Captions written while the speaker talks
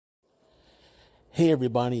Hey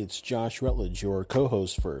everybody, it's Josh Rutledge, your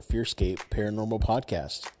co-host for Fearscape Paranormal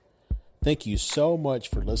Podcast. Thank you so much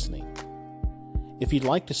for listening. If you'd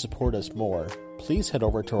like to support us more, please head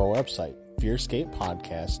over to our website,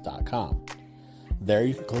 fearscapepodcast.com. There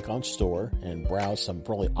you can click on store and browse some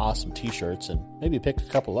really awesome t-shirts and maybe pick a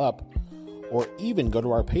couple up, or even go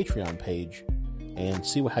to our Patreon page and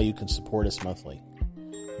see how you can support us monthly.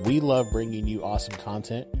 We love bringing you awesome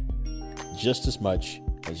content just as much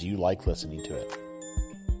as you like listening to it.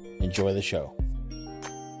 Enjoy the show.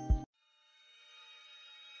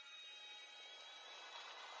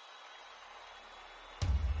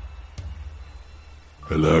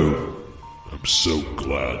 Hello. I'm so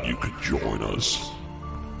glad you could join us.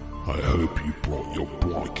 I hope you brought your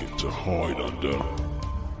blanket to hide under.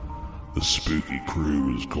 The spooky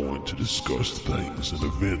crew is going to discuss things and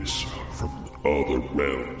events from other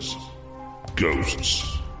realms.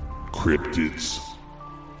 Ghosts, cryptids,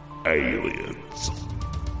 aliens.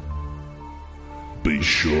 Be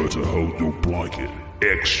sure to hold your blanket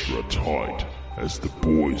extra tight as the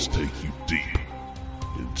boys take you deep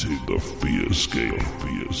into the Fearscape.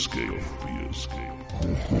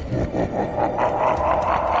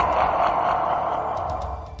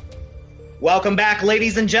 Welcome back,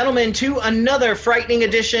 ladies and gentlemen, to another frightening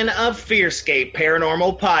edition of Fearscape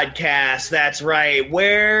Paranormal Podcast. That's right.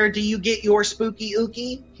 Where do you get your spooky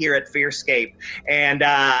ookie? Here at Fearscape. And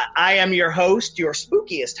I am your host, your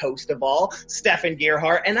spookiest host of all, Stefan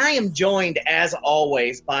Gearhart, and I am joined, as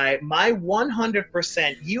always, by my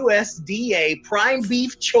 100% USDA Prime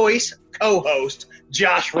Beef Choice co-host,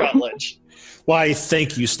 Josh Rutledge. Why,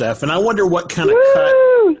 thank you, Steph. And I wonder what kind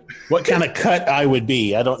of cut I would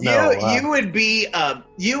be. I don't know. You would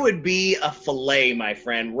be a fillet, my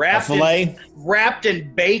friend. Wrapped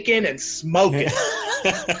in bacon and smoking.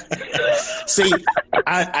 See,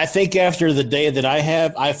 I think after the day that I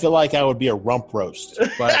have, I feel like I would be a rump roast.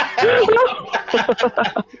 But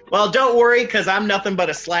well, don't worry, because I'm nothing but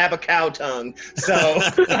a slab of cow tongue. So,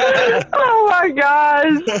 oh my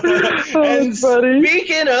gosh! And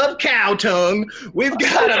speaking of cow tongue, we've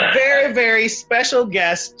got a very, very special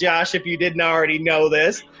guest, Josh. If you didn't already know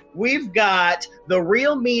this, we've got the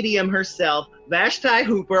real medium herself, Vashti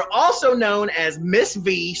Hooper, also known as Miss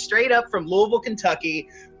V, straight up from Louisville, Kentucky,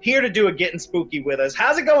 here to do a Getting Spooky with us.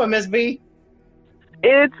 How's it going, Miss V?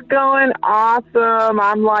 It's going awesome.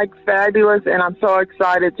 I'm fabulous, and I'm so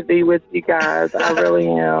excited to be with you guys. I really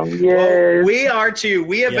am. Yes. Well, we are too.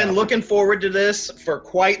 We have been looking forward to this for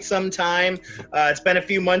quite some time. It's been a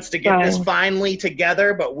few months to get this finally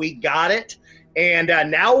together, but we got it. And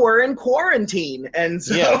now we're in quarantine. And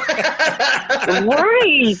so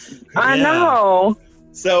right. I know.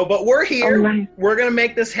 So, but we're here. Oh, nice. We're going to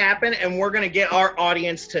make this happen, and we're going to get our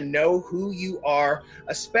audience to know who you are,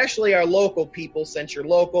 especially our local people, since you're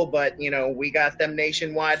local. But, we got them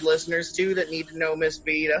nationwide listeners, too, that need to know Miss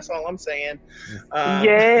B. That's all I'm saying.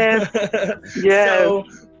 Yes. So,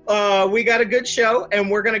 we got a good show,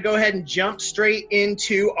 and we're going to go ahead and jump straight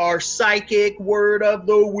into our psychic word of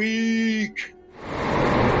the week.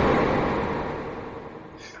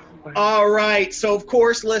 All right. So, of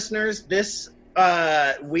course, listeners,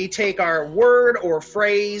 we take our word or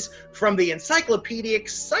phrase from the Encyclopedic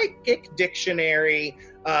Psychic Dictionary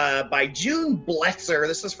by June Bletzer.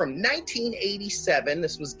 This is from 1987.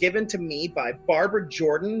 This was given to me by Barbara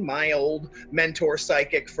Jordan, my old mentor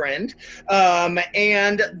psychic friend.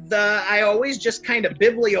 I always just kind of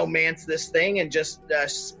bibliomance this thing and just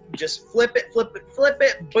flip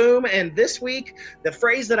it, boom. And this week, the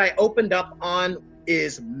phrase that I opened up on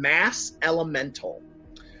is mass elemental.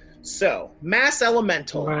 So, mass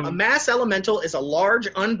elemental. Wow. A mass elemental is a large,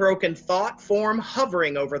 unbroken thought form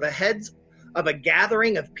hovering over the heads of a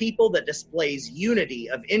gathering of people that displays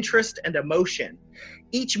unity of interest and emotion.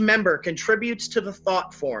 Each member contributes to the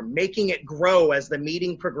thought form, making it grow as the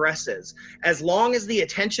meeting progresses. As long as the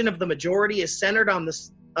attention of the majority is centered on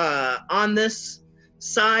this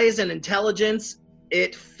size and intelligence,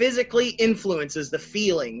 it physically influences the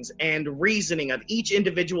feelings and reasoning of each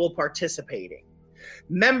individual participating.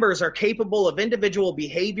 Members are capable of individual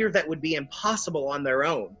behavior that would be impossible on their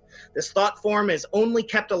own. This thought form is only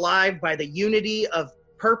kept alive by the unity of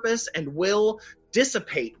purpose and will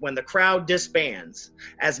dissipate when the crowd disbands.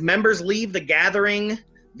 As members leave the gathering,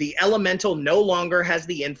 the elemental no longer has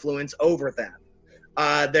the influence over them.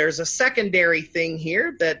 There's a secondary thing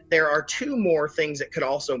here that there are two more things it could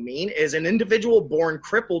also mean is an individual born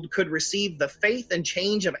crippled could receive the faith and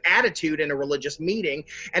change of attitude in a religious meeting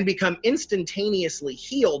and become instantaneously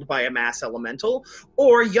healed by a mass elemental,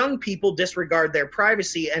 or young people disregard their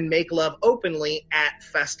privacy and make love openly at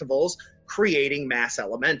festivals creating mass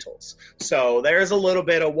elementals. So there's a little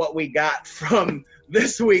bit of what we got from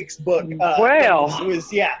this week's book.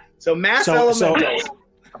 So mass elementals.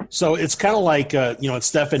 So it's kind of like,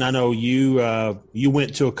 Stefan, I know you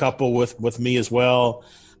went to a couple with me as well.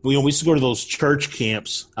 We used to go to those church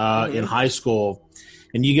camps in high school,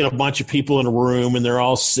 and you get a bunch of people in a room, and they're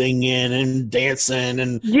all singing and dancing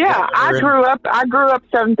and I grew up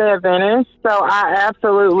Seventh-day Adventist, so I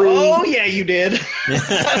absolutely. Oh yeah, you did.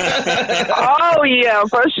 Oh yeah,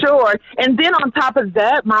 for sure. And then on top of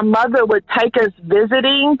that, my mother would take us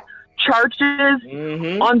visiting churches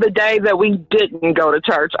on the day that we didn't go to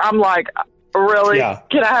church. I'm like, really? Yeah.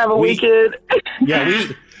 Can I have a weekend? Yeah,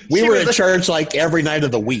 we were at church like every night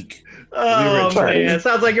of the week. Oh, man. It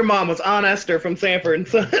sounds like your mom was Aunt Esther from Sanford and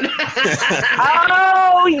Son.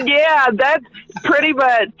 Oh, yeah. That's pretty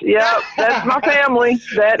much. Yep. That's my family.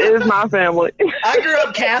 That is my family. I grew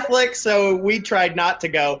up Catholic, so we tried not to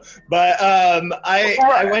go. But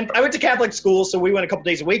I went to Catholic school, so we went a couple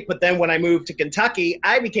days a week. But then when I moved to Kentucky,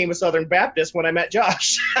 I became a Southern Baptist when I met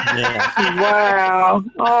Josh. Wow.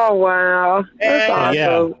 Oh, wow. That's awesome.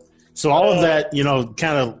 Yeah. So all of that,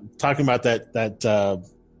 kind of talking about that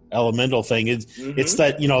elemental thing, it's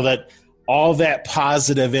that, that all that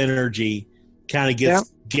positive energy kind of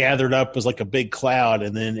gets gathered up as like a big cloud,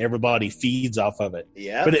 and then everybody feeds off of it.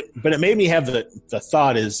 Yeah. But it made me have the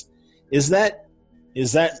thought is that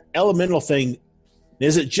elemental thing,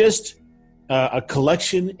 is it just a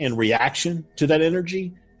collection and reaction to that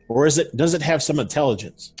energy, or does it have some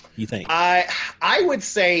intelligence, you think? I would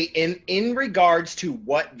say in regards to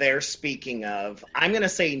what they're speaking of, I'm going to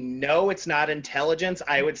say no, it's not intelligence.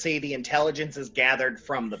 I would say the intelligence is gathered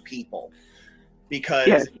from the people,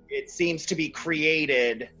 because it seems to be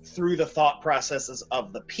created through the thought processes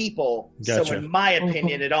of the people. Gotcha. So in my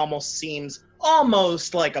opinion, it almost seems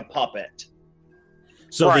almost like a puppet.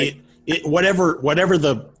 So whatever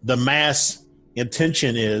the mass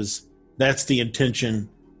intention is, that's the intention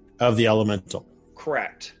of the elemental.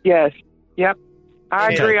 Correct. Yes. Yep.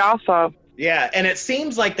 I agree also. Yeah, and it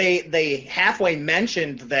seems like they halfway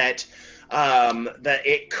mentioned that that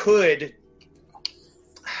it could,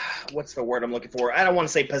 what's the word I'm looking for? I don't want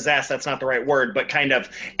to say possess, that's not the right word, but kind of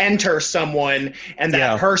enter someone, and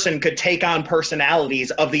that person could take on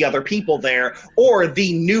personalities of the other people there, or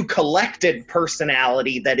the new collected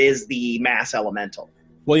personality that is the mass elemental.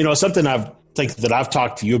 Well, something that I've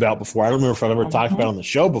talked to you about before, I don't remember if I've ever talked about on the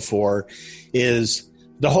show before, is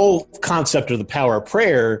the whole concept of the power of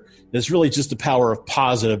prayer is really just the power of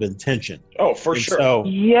positive intention. Oh, for sure. So,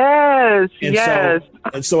 yes.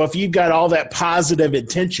 So if you've got all that positive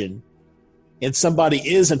intention and somebody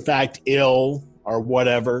is in fact ill or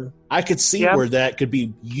whatever, I could see where that could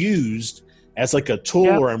be used as like a tool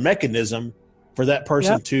or a mechanism for that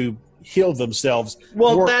person to heal themselves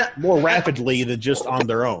more rapidly than just on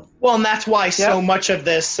their own. Well, and that's why so much of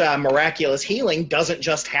this miraculous healing doesn't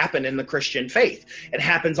just happen in the Christian faith. It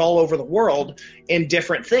happens all over the world in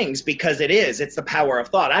different things, because it's the power of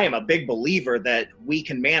thought. I am a big believer that we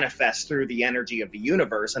can manifest through the energy of the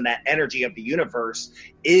universe, and that energy of the universe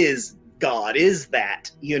is God, is that,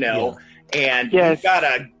 and you've got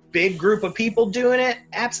a big group of people doing it.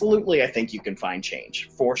 Absolutely, I think you can find change,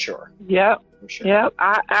 for sure. Yep. Sure. Yep,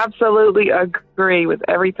 I absolutely agree with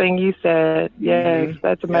everything you said. Yes,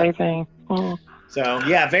 that's amazing. Yep. So,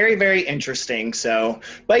 very, very interesting. So,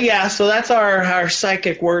 but so that's our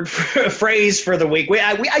psychic word phrase for the week.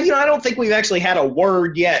 I don't think we've actually had a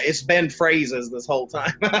word yet. It's been phrases this whole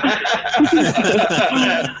time. That's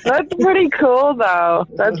pretty cool, though.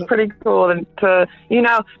 That's pretty cool because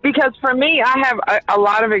for me, I have a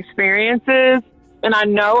lot of experiences and I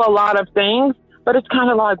know a lot of things. But it's kind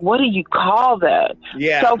of like, what do you call that?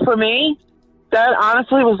 Yeah. So for me, that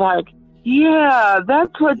honestly was like,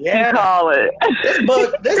 that's what you call it.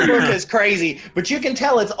 This book is crazy, but you can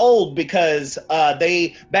tell it's old because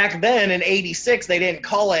they back then in '86 they didn't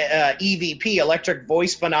call it EVP, electric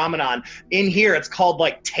voice phenomenon. In here, it's called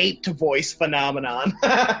like taped voice phenomenon.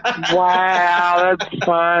 Wow, that's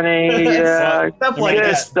funny. Stuff like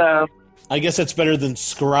that. Stuff. I guess that's better than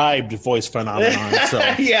scribed voice phenomenon. So.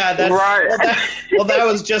 Yeah, that's right. Well, that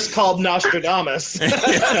was just called Nostradamus.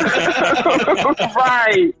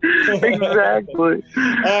 Right. Exactly.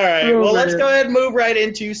 All right. Well, let's go ahead and move right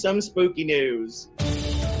into some spooky news.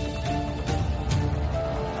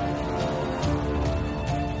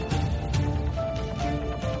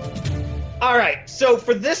 All right. So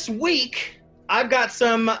for this week, I've got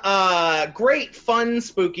some great, fun,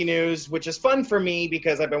 spooky news, which is fun for me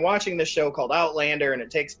because I've been watching this show called Outlander, and it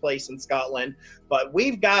takes place in Scotland. But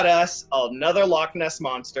we've got us another Loch Ness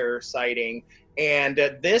Monster sighting, and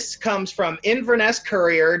this comes from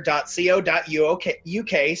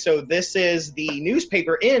invernesscourier.co.uk. So this is the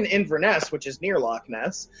newspaper in Inverness, which is near Loch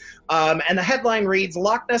Ness. And the headline reads,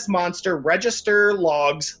 Loch Ness Monster Register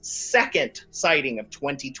Logs Second Sighting of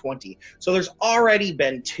 2020. So there's already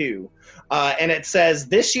been two. And it says,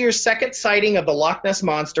 this year's second sighting of the Loch Ness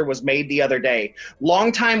Monster was made the other day.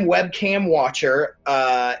 Longtime webcam watcher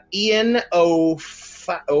Ian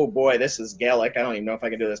oh boy, this is Gaelic. I don't even know if I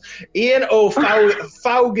can do this. Ian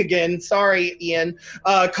O'Faugagan, sorry, Ian,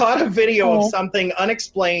 caught a video of something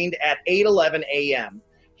unexplained at 8:11 a.m.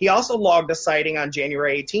 He also logged a sighting on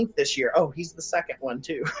January 18th this year. Oh, he's the second one,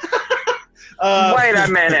 too. Wait a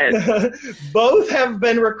minute. Both have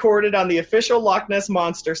been recorded on the official Loch Ness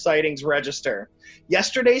Monster Sightings Register.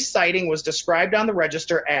 Yesterday's sighting was described on the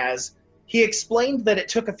register as, he explained that it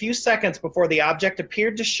took a few seconds before the object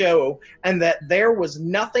appeared to show and that there was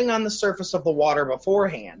nothing on the surface of the water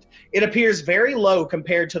beforehand. It appears very low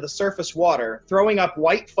compared to the surface water, throwing up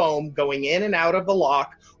white foam going in and out of the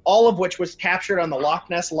loch, all of which was captured on the Loch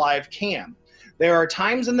Ness Live cam. There are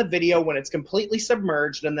times in the video when it's completely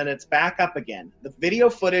submerged and then it's back up again. The video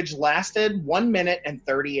footage lasted 1 minute and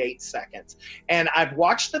 38 seconds. And I've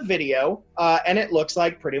watched the video, and it looks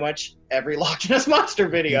like pretty much every Loch Ness Monster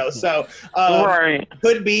video. So right.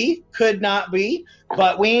 Could be, could not be.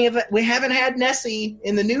 But we haven't had Nessie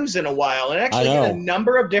in the news in a while. And actually hit a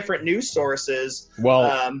number of different news sources.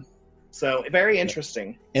 Well, so very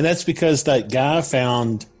interesting. And that's because that guy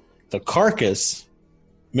found the carcass.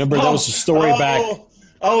 Remember, that was the story back.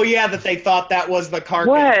 Oh, yeah, that they thought that was the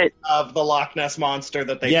carcass of the Loch Ness Monster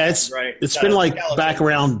that they found, right? It's been like back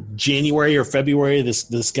around January or February.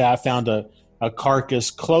 This guy found a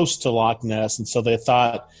carcass close to Loch Ness, and so they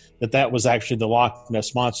thought that was actually the Loch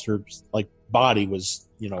Ness Monster's body was,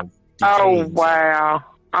 decaying. Oh, wow.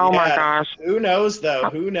 Oh, my gosh. Who knows, though?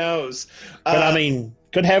 Who knows? But, I mean,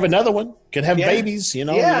 could have another one. Could have babies,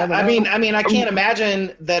 Yeah, I mean, I can't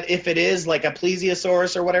imagine that if it is like a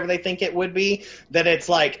plesiosaurus or whatever they think it would be, that it's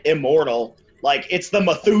like immortal. Like it's the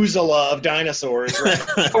Methuselah of dinosaurs.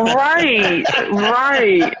 Right?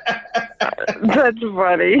 right. That's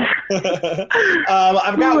funny.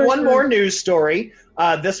 I've got one more news story.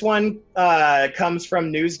 This one comes from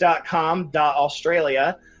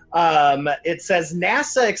news.com.australia. It says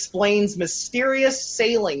NASA explains mysterious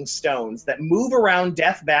sailing stones that move around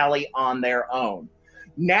Death Valley on their own.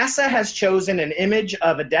 NASA has chosen an image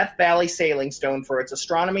of a Death Valley sailing stone for its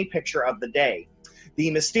astronomy picture of the day.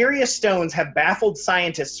 The mysterious stones have baffled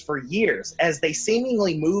scientists for years as they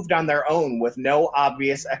seemingly moved on their own with no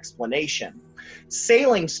obvious explanation.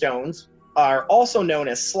 Sailing stones are also known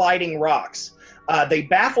as sliding rocks. They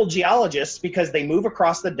baffle geologists because they move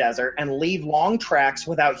across the desert and leave long tracks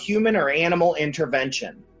without human or animal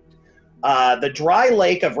intervention. The dry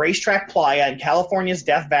lake of Racetrack Playa in California's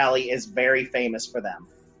Death Valley is very famous for them.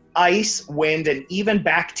 Ice, wind, and even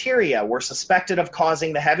bacteria were suspected of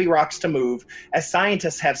causing the heavy rocks to move, as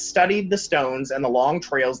scientists have studied the stones and the long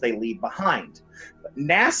trails they leave behind.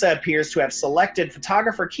 NASA appears to have selected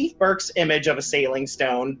photographer Keith Burke's image of a sailing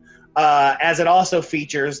stone, as it also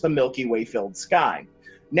features the Milky Way-filled sky.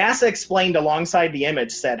 NASA explained alongside the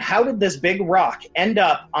image, said, how did this big rock end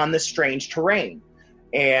up on this strange terrain?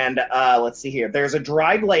 And let's see here. There's a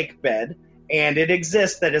dried lake bed, and it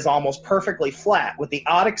exists that is almost perfectly flat, with the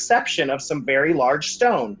odd exception of some very large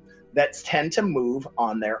stone that tend to move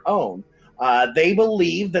on their own. They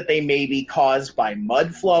believe that they may be caused by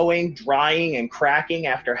mud flowing, drying, and cracking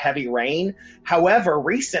after heavy rain. However,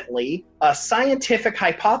 recently, a scientific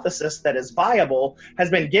hypothesis that is viable has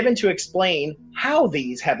been given to explain how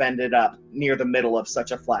these have ended up near the middle of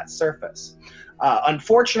such a flat surface.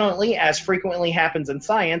 Unfortunately, as frequently happens in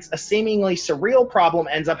science, a seemingly surreal problem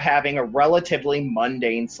ends up having a relatively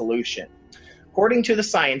mundane solution. According to the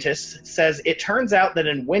scientists, says it turns out that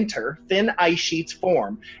in winter, thin ice sheets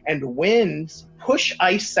form, and winds push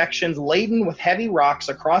ice sections laden with heavy rocks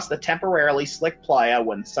across the temporarily slick playa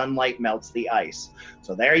when sunlight melts the ice.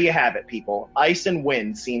 So there you have it, people. Ice and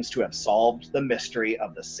wind seems to have solved the mystery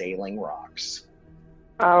of the sailing rocks.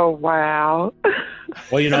 Oh, wow.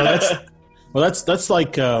 Well, that's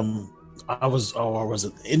like was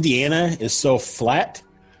it Indiana is so flat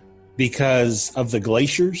because of the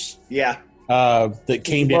glaciers? Yeah. That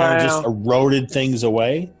came down and just eroded things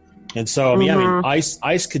away. And so, I mean,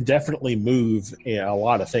 ice could definitely move a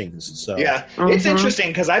lot of things. So yeah, it's interesting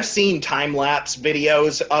because I've seen time-lapse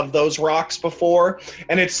videos of those rocks before,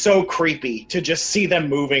 and it's so creepy to just see them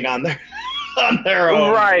moving on their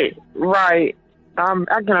own. Right.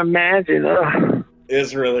 I can imagine. Ugh.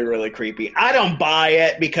 It's really, really creepy. I don't buy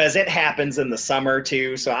it because it happens in the summer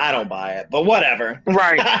too, so I don't buy it. But whatever.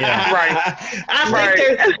 Right. Yeah. Right. I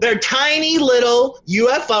think they're tiny little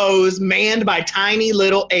UFOs manned by tiny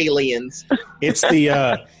little aliens. It's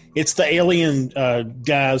the alien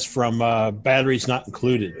guys from Batteries Not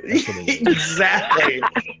Included. That's what it is.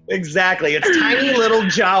 Exactly. It's tiny little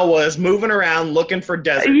Jawas moving around looking for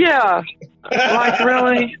desert. Yeah. Like,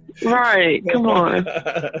 really? Right. Come on.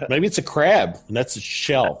 Maybe it's a crab, and that's a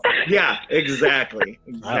shell. Yeah, exactly.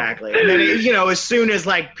 And then, as soon as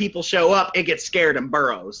like people show up, it gets scared and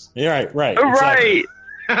burrows. Yeah, right. Exactly. Right.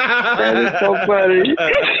 That is so funny.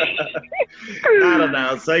 I don't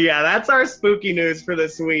know. So yeah, that's our spooky news for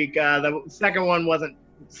this week. The second one wasn't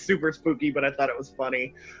super spooky, but I thought it was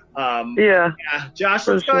funny. Yeah. Josh,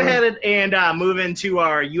 let's go ahead and move into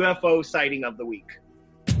our UFO sighting of the week.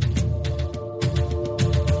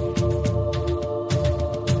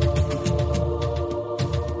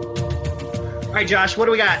 All right, Josh, what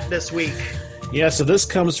do we got this week? Yeah, so this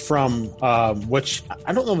comes from, which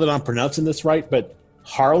I don't know that I'm pronouncing this right, but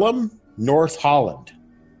Haarlem, North Holland.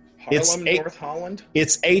 North Holland?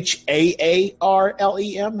 It's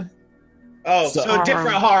Haarlem. Oh, so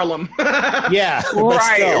different Harlem. Yeah.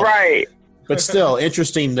 Right. But still,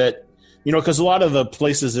 interesting that, because a lot of the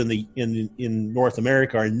places in North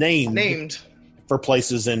America are named for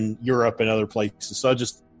places in Europe and other places. So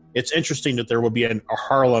it's interesting that there will be a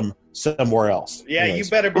Haarlem somewhere else. Yeah, anyways.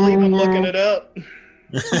 You better believe I'm looking it up.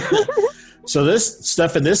 So this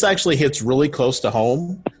actually hits really close to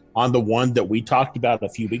home on the one that we talked about a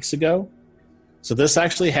few weeks ago. So this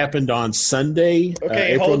actually happened on Sunday.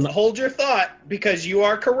 Okay, hold your thought, because you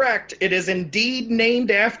are correct. It is indeed named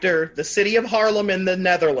after the city of Haarlem in the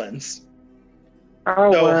Netherlands.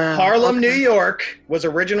 Oh, so wow. Haarlem, New York was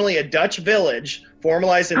originally a Dutch village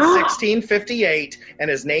formalized in 1658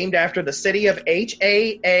 and is named after the city of Haarlem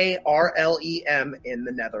in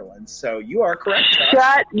the Netherlands. So you are correct, Josh.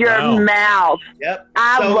 Shut your mouth. Yep.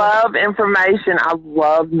 I love information. I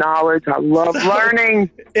love knowledge. I love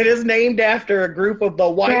learning. It is named after a group of the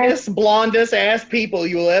whitest, blondest ass people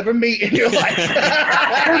you will ever meet in your life.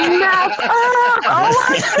 Mouth up.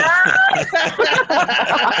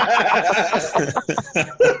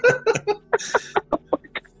 Oh my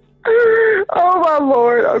God. Oh my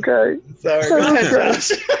Lord. Okay. Sorry. Go ahead,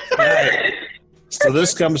 Josh. Right. So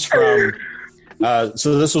this comes from.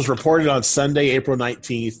 So this was reported on Sunday, April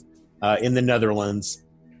 19th, in the Netherlands,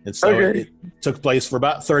 and so it took place for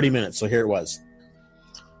about 30 minutes. So here it was.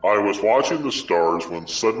 I was watching the stars when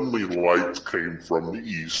suddenly lights came from the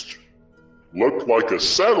east. Looked like a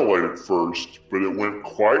satellite at first, but it went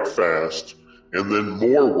quite fast, and then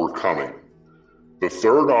more were coming. The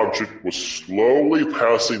third object was slowly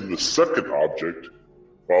passing the second object,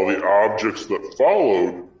 while the objects that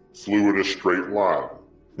followed flew in a straight line,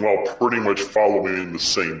 while pretty much following the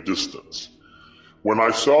same distance. When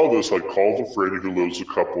I saw this, I called a friend who lives a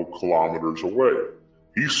couple kilometers away.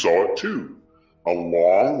 He saw it too. A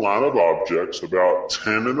long line of objects, about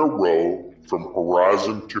 10 in a row, from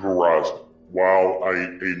horizon to horizon, while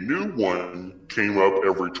a new one came up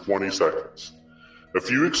every 20 seconds. A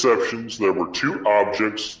few exceptions, there were two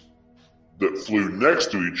objects that flew next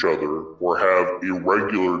to each other or have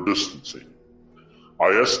irregular distancing.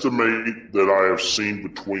 I estimate that I have seen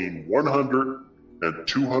between 100 and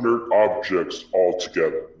 200 objects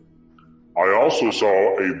altogether. I also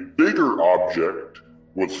saw a bigger object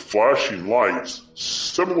with flashing lights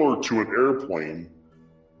similar to an airplane,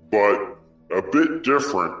 but a bit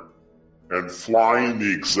different and flying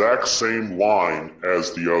the exact same line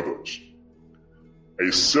as the others. A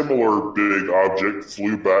similar big object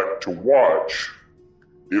flew back to watch.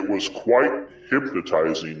 It was quite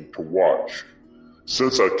hypnotizing to watch.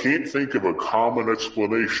 Since I can't think of a common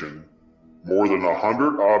explanation, more than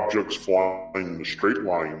 100 objects flying in a straight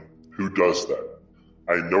line, who does that?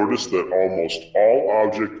 I noticed that almost all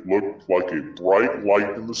objects looked like a bright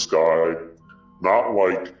light in the sky, not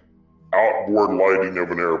like outboard lighting of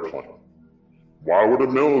an airplane. Why would a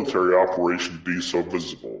military operation be so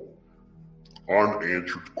visible?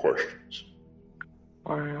 Unanswered questions.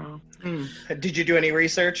 Wow. Did you do any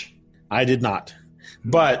research? I did not,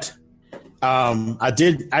 but I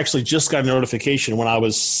did actually just got a notification when I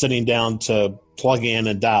was sitting down to plug in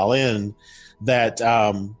and dial in that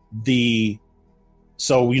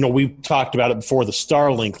so we've talked about it before, the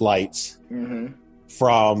Starlink lights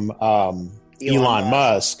from Elon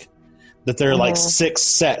Musk, that there are like 6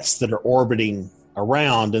 sets that are orbiting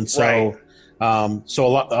around, and so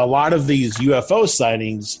so a lot of these UFO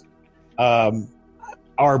sightings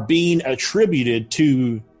are being attributed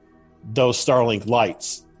to those Starlink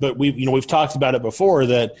lights. But we've talked about it before,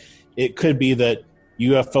 that it could be that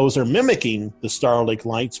UFOs are mimicking the Starlink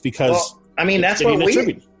lights because Well, I mean, that's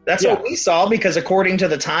what we saw, because according to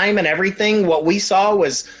the time and everything, what we saw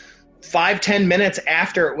was 5-10 minutes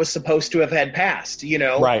after it was supposed to have had passed,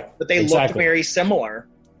 Right. But they looked very similar.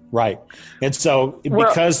 Right. And so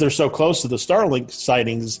because they're so close to the Starlink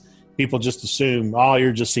sightings, people just assume, oh,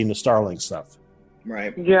 you're just seeing the Starlink stuff.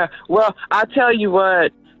 Right. Yeah. Well, I'll tell you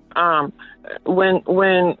what,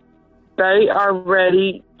 when they are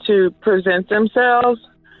ready to present themselves,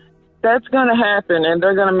 that's going to happen, and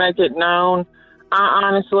they're going to make it known. I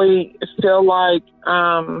honestly feel like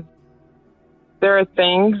there are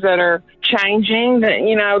things that are changing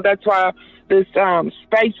that, that's why this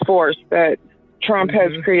Space Force that Trump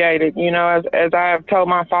has created, as I have told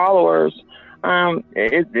my followers,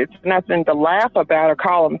 it's nothing to laugh about or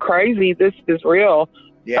call them crazy. This is real.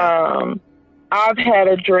 Yeah. I've had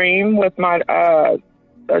a dream with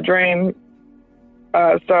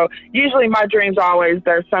so usually my dreams always,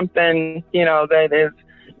 there's something, that is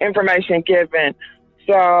information given.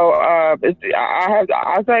 So I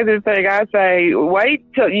say this thing, I say, wait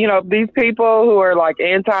till, these people who are like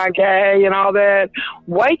anti-gay and all that,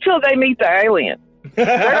 wait till they meet the alien. They're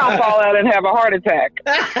going to fall out and have a heart attack.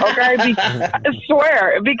 Okay? I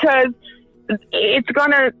swear, because it's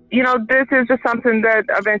going to, this is just something that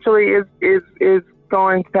eventually is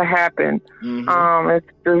going to happen. It's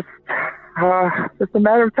just a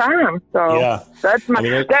matter of time. So that's my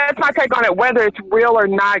take on it. Whether it's real or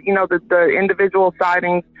not, the individual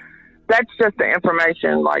sightings, that's just the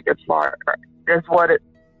information. Like as far as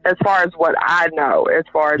what I know, as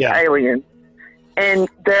far as aliens, and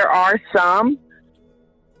there are some.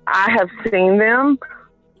 I have seen them.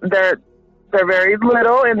 They're very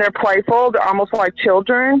little and they're playful. They're almost like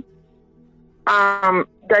children.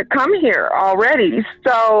 That come here already.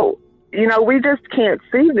 So we just can't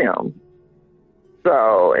see them.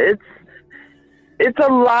 So it's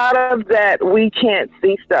a lot of that we can't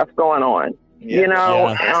see stuff going on.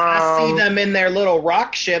 I see them in their little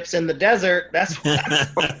rock ships in the desert. That's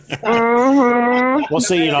Well,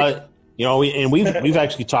 see, and we've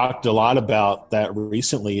actually talked a lot about that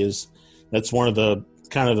recently. That's one of the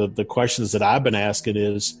kind of the questions that I've been asking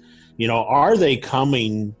is, are they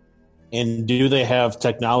coming, and do they have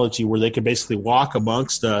technology where they can basically walk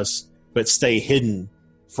amongst us but stay hidden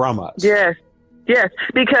from us? Yes,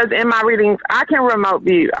 because in my readings, I can remote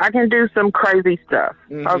view. I can do some crazy stuff,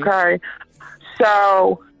 okay?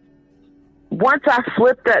 So once I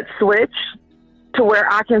flip that switch to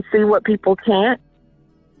where I can see what people can't,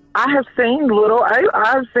 I've seen the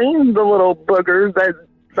little boogers that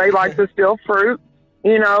they like to steal fruit,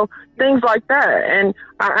 things like that. And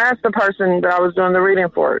I asked the person that I was doing the reading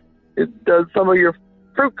for, does some of your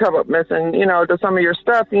fruit come up missing? Does some of your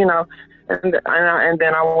stuff, and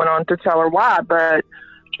then I went on to tell her why. But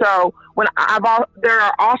so there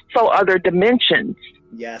are also other dimensions.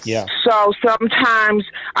 Yes. Yeah. So sometimes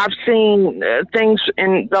I've seen things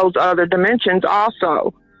in those other dimensions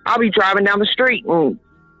also. I'll be driving down the street and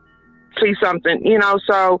see something,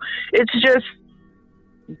 so it's just,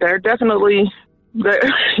 they're definitely,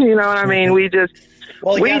 you know what I mean? We just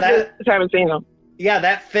haven't seen them. Yeah,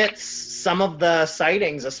 that fits some of the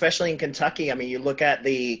sightings, especially in Kentucky. I mean, you look at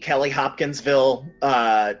the Kelly Hopkinsville,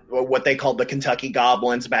 what they called the Kentucky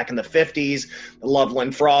Goblins back in the 50s, the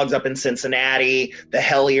Loveland Frogs up in Cincinnati, the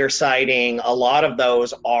Hellier sighting. A lot of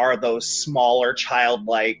those are those smaller,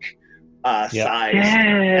 childlike size.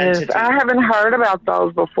 Yes, entities. I haven't heard about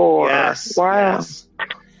those before. Yes. Wow. Yes.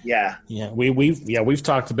 Yeah. Yeah. We've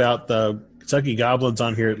talked about the Kentucky Goblins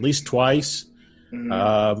on here at least twice. And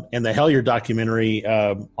the Hellier documentary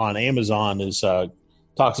on Amazon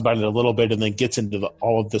talks about it a little bit, and then gets into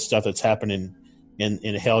all of the stuff that's happening in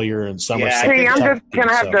Hellier and Somerset. See, I'm just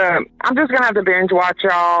gonna have to binge watch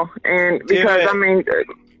y'all, and because I mean,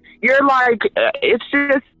 you're like, it's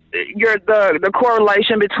just the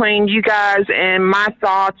correlation between you guys and my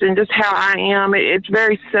thoughts and just how I am. It's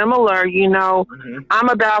very similar, I'm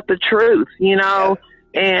about the truth,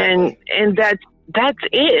 and that's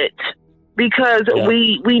it. Because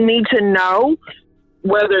we need to know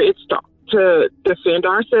whether it's to defend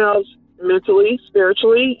ourselves mentally,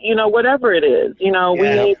 spiritually, whatever it is, we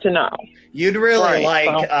need to know. You'd really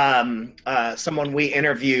someone we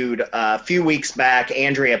interviewed a few weeks back,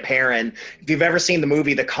 Andrea Perrin. If you've ever seen the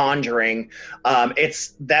movie The Conjuring,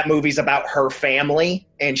 that movie's about her family,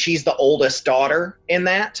 and she's the oldest daughter in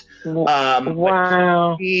that.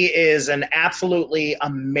 Wow. She is an absolutely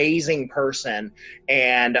amazing person,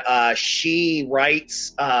 and she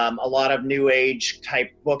writes a lot of new age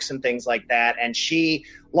type books and things like that, and she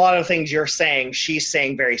a lot of the things you're saying, she's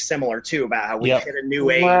saying very similar too, about how we Yep. hit a new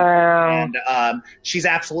age. Wow. And she's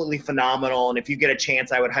absolutely phenomenal. And if you get a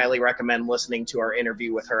chance, I would highly recommend listening to our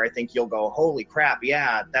interview with her. I think you'll go, holy crap,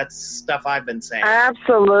 yeah, that's stuff I've been saying.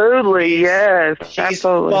 Absolutely, yes. She's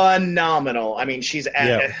Absolutely. phenomenal. I mean, she's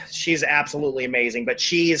absolutely amazing. But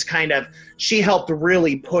she helped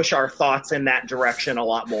really push our thoughts in that direction a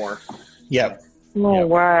lot more. Yep. Oh, Yep.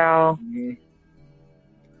 wow.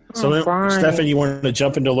 So, Oh, fine. Stefan, you wanted to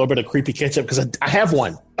jump into a little bit of creepy catch-up? Because I have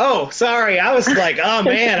one. Oh, sorry. I was like, oh,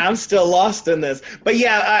 man, I'm still lost in this. But,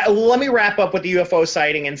 yeah, let me wrap up with the UFO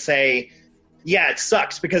sighting and say, yeah, it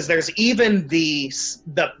sucks because there's even the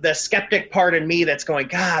skeptic part in me that's going,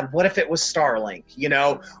 God, what if it was Starlink, you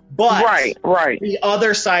know? But Right. the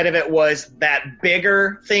other side of it was that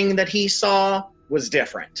bigger thing that he saw was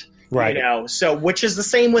different. Right. You know, so which is the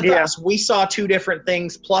same with Yeah. us. We saw two different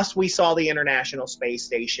things, plus we saw the International Space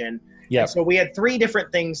Station. Yeah. So we had three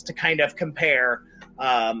different things to kind of compare.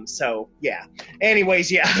 So yeah. Anyways,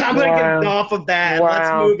 yeah, I'm gonna get off of that. And let's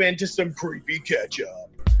Wow. move into some creepy catch up.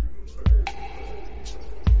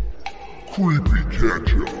 Creepy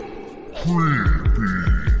catch-up. Creepy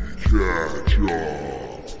catch-up.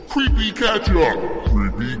 Creepy catch-up.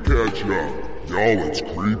 Y'all, it's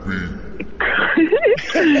creepy.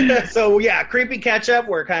 So yeah, creepy catch up.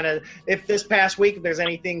 We're kind of, if this past week, if there's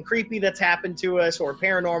anything creepy that's happened to us or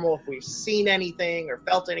paranormal, if we've seen anything or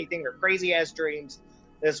felt anything or crazy ass dreams,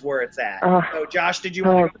 this is where it's at. So Josh, did you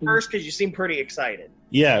want to go first? Because you seem pretty excited.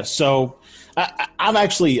 Yeah, so I'm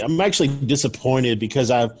actually disappointed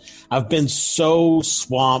because I've been so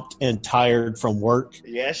swamped and tired from work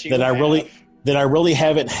Yes, you that have. I really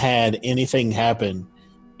haven't had anything happen,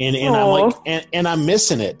 and I'm like and I'm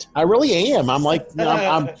missing it. I really am. I'm like,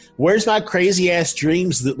 I'm where's my crazy ass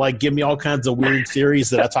dreams that like give me all kinds of weird theories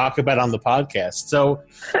that I talk about on the podcast. So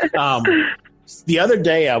the other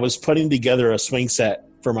day I was putting together a swing set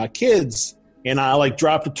for my kids. And I like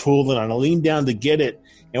dropped a tool and I leaned down to get it.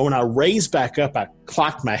 And when I raised back up, I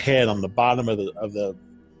clocked my head on the bottom of the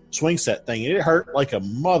swing set thing. And it hurt like a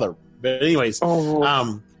mother. But anyways,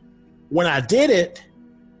 when I did it,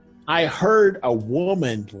 I heard a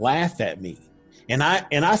woman laugh at me. And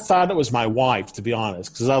I thought it was my wife, to be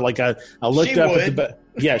honest, because I looked up at the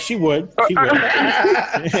yeah, she would. She would.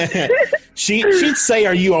 She'd say,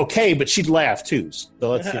 "Are you okay?" But she'd laugh too. So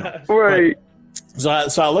let's Right. So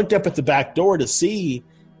I looked up at the back door to see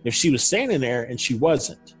if she was standing there, and she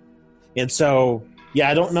wasn't. And so, yeah,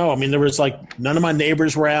 I don't know. I mean, there was like none of my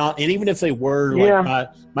neighbors were out, and even if they were, like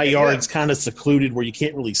my yard's kind of secluded where you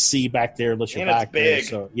can't really see back there unless you're back there.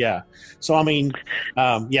 So yeah. So I mean,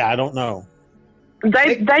 yeah, I don't know.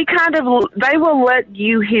 They will let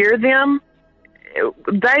you hear them.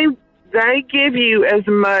 They give you as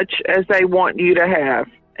much as they want you to have,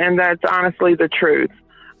 and that's honestly the truth.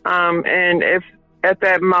 And if at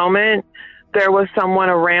that moment there was someone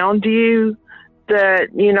around you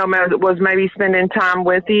that, you know, was maybe spending time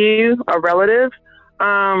with you, a relative,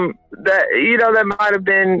 that, you know, that might have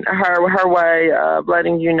been her way of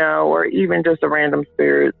letting you know, or even just a random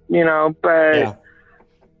spirit, you know, but,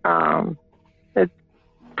 it's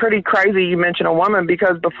pretty crazy you mentioned a woman,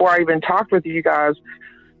 because before I even talked with you guys,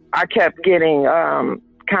 I kept getting,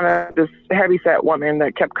 kind of this heavyset woman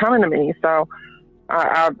that kept coming to me. So,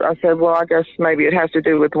 I said, well, I guess maybe it has to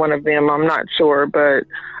do with one of them. I'm not sure, but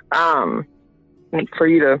for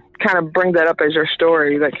you to kind of bring that up as your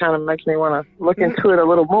story, that kind of makes me want to look into it a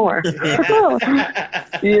little more.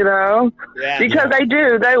 You know, because they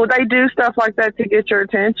do stuff like that to get your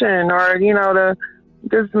attention, or, you know, to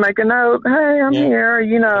just make a note. Hey, I'm here.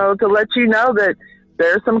 You know, to let you know that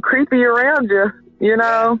there's some creepy around you. You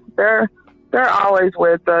know, they're always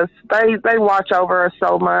with us. They watch over us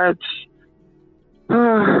so much.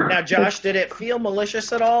 Now, Josh, did it feel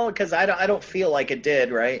malicious at all? Because I don't feel like it did,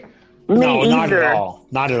 right? No, not at all.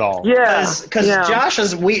 Not at all. Yeah, because Josh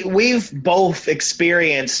we've both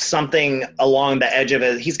experienced something along the edge of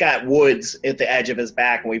it. He's got woods at the edge of his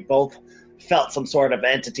back, and we both felt some sort of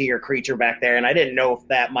entity or creature back there. And I didn't know if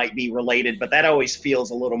that might be related, but that always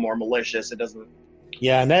feels a little more malicious. It doesn't.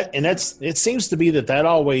 Yeah, and it seems to be that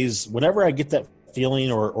always, whenever I get that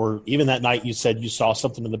feeling, or even that night you said you saw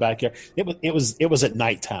something in the backyard, it was at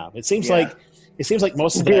nighttime. It seems like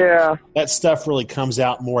most of that stuff really comes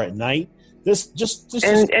out more at night.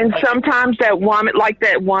 And sometimes that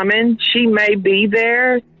woman, she may be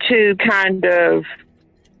there to kind of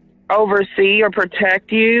oversee or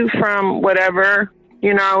protect you from whatever,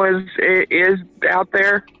 you know, is out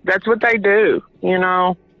there. That's what they do, you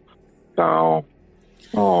know. So,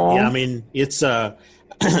 yeah, I mean, it's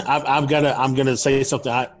I'm gonna say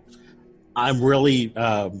something. I'm really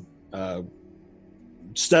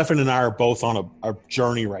Stephanie and I are both on a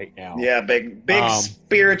journey right now. Yeah, big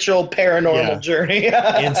spiritual paranormal journey.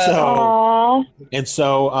 and Aww.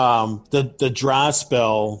 so the dry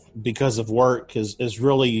spell because of work is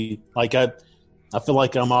really like I feel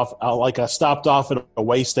like I stopped off at a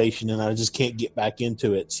way station and I just can't get back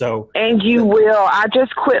into it. So And you will. I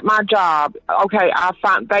just quit my job. Okay,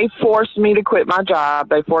 they forced me to quit my job.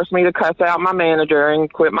 They forced me to cuss out my manager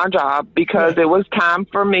and quit my job because it was time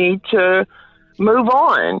for me to move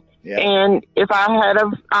on. Yeah. And if I had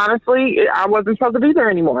honestly, I wasn't supposed to be there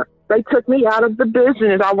anymore. They took me out of the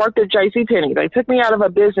business. I worked at JCPenney. They took me out of a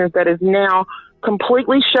business that is now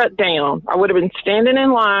completely shut down. I would have been standing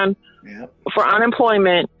in line for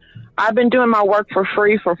unemployment. I've been doing my work for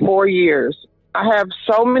free for 4 years. I have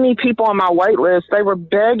so many people on my wait list. They were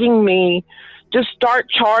begging me, just start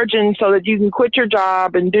charging so that you can quit your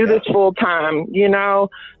job and do this full time, you know?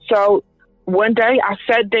 So one day I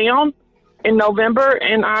sat down in November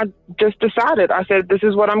and I just decided, I said, this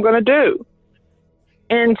is what I'm going to do.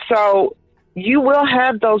 And so you will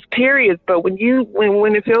have those periods, but when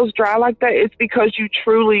it feels dry like that, it's because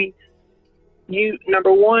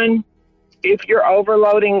number one, if you're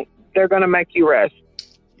overloading, they're going to make you rest. Yep.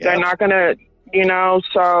 They're not going to, you know,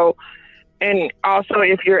 so, and also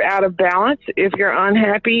if you're out of balance, if you're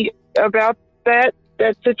unhappy about that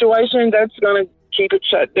situation, that's going to keep it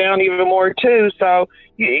shut down even more too. So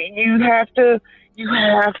you have to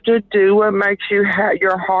do what makes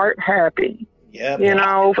your heart happy. Yeah, you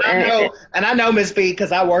know, I know Miss B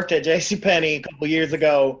because I worked at JCPenney a couple years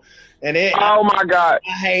ago, and my God,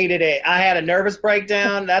 I hated it. I had a nervous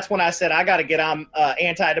breakdown. That's when I said I got to get on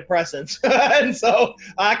antidepressants, and so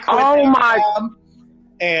I quit. My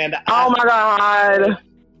God,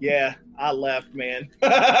 yeah, I left, man.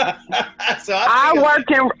 So I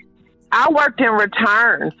worked in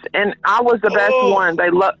returns, and I was the best one.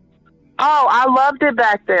 I loved it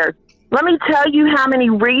back there. Let me tell you how many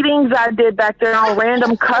readings I did back there on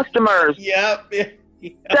random customers. Yep.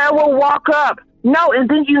 That will walk up. No, and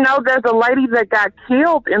then there's a lady that got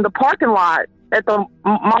killed in the parking lot at the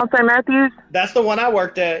Mont St. Matthews. That's the one I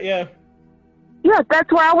worked at, yeah. Yeah,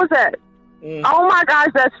 that's where I was at. Oh my gosh,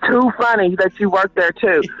 that's too funny that you worked there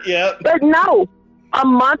too. Yep. But no, a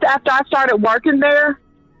month after I started working there,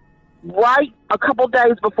 right a couple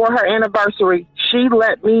days before her anniversary, she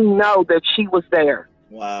let me know that she was there.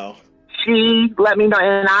 Wow. She let me know,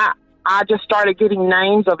 and I just started getting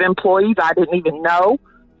names of employees I didn't even know,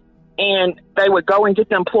 and they would go and get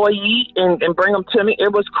the employee and bring them to me.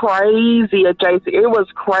 It was crazy at JC. It was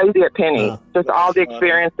crazy at Penny. Just all the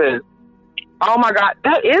experiences. Oh my God,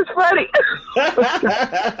 that is funny.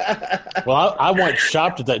 Well, I once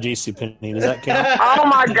shopped at that JCPenney. Does that count? Oh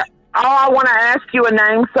my God. Oh, I want to ask you a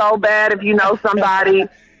name so bad if you know somebody.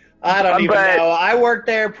 I don't even know. I worked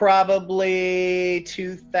there probably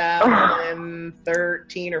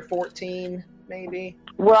 2013 or 14, maybe.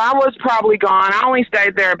 Well, I was probably gone. I only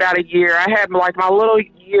stayed there about a year. I had my little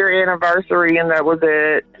year anniversary, and that was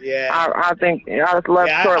it. Yeah. I think I was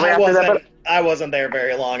left shortly after that. But I wasn't there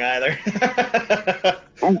very long either.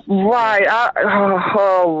 Right.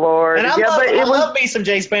 Oh Lord. And I love me some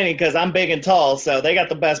JCPenney because I'm big and tall, so they got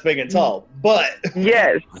the best big and tall. But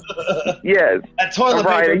yes. That toilet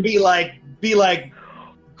paper be like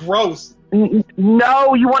gross.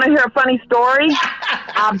 No, you want to hear a funny story?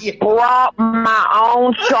 I brought my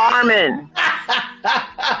own Charmin.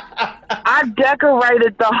 I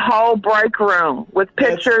decorated the whole break room with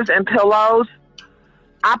pictures and pillows.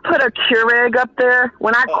 I put a Keurig up there.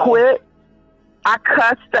 When I quit, I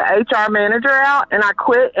cussed the HR manager out, and I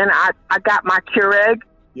quit, and I got my Keurig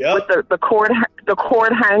with the cord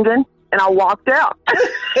hanging, and I walked out. But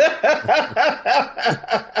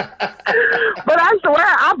I swear,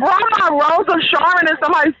 I brought my rolls of Charmin, and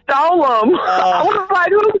somebody stole them. I was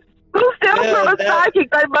like, who steals from a psychic?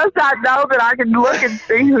 They must not know that I can look and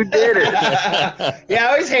see who did it. Yeah,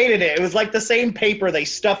 I always hated it. It was like the same paper they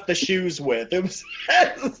stuffed the shoes with. It was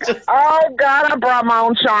just... Oh, God, I brought my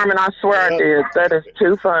own Charmin. I swear I did. That is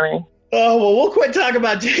too funny. Oh, well, we'll quit talking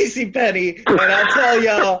about JCPenney, and I'll tell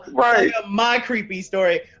y'all my creepy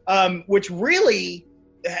story, which really,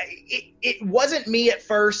 it wasn't me at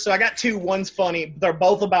first, so I got two. One's funny. They're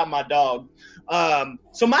both about my dog.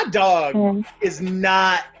 So my dog is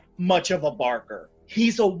not much of a barker.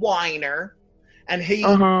 He's a whiner, and he's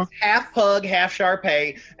half pug, half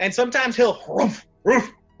Shar-Pei, and sometimes he'll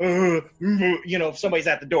roof, if somebody's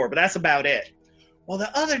at the door, but that's about it. Well,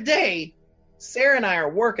 the other day, Sarah and I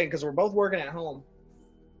are working because we're both working at home,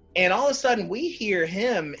 and all of a sudden we hear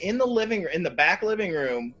him in the back living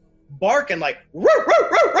room barking like roo, roo,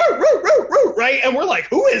 roo, roo, roo, roo, roo, right? And we're like,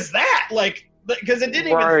 who is that? Like, because it didn't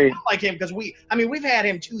even sound like him. Because we've had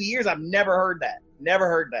him 2 years. I've never heard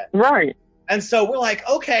that. Right. And so we're like,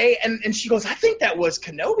 okay. And she goes, I think that was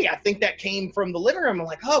Kenobi. I think that came from the living room. I'm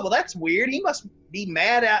like, oh, well, that's weird. He must be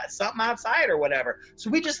mad at something outside or whatever. So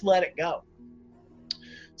we just let it go.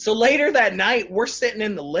 So later that night, we're sitting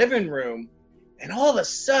in the living room, and all of a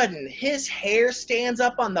sudden, his hair stands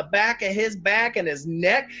up on the back of his back and his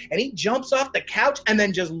neck, and he jumps off the couch and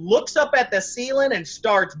then just looks up at the ceiling and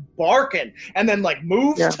starts barking, and then like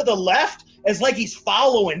moves to the left. It's like he's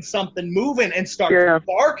following something moving and starts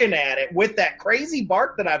barking at it with that crazy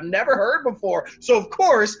bark that I've never heard before. So, of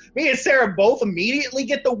course, me and Sarah both immediately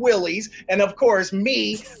get the willies. And, of course,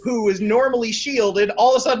 me, who is normally shielded,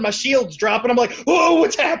 all of a sudden my shield's dropping. I'm like, oh,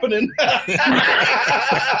 what's happening?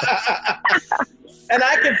 And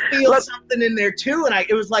I could feel something in there, too. And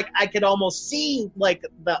it was like I could almost see, like,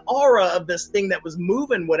 the aura of this thing that was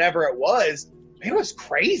moving, whatever it was. It was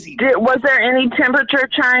crazy. Was there any temperature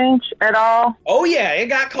change at all? Oh yeah, it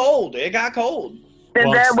got cold. Then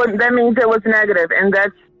that means it was negative, and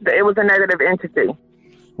it was a negative entity.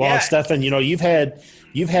 Well, Stefan, you've had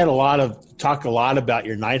talked a lot about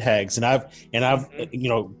your night hags, and I've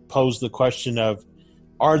posed the question of,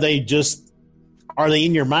 are they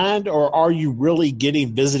in your mind, or are you really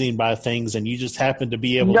getting visiting by things and you just happen to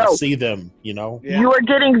be able to see them, Yeah. You are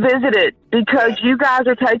getting visited because you guys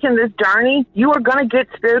are taking this journey. You are going to get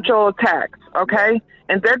spiritual attacks, okay?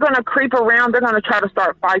 And they're going to creep around. They're going to try to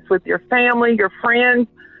start fights with your family, your friends.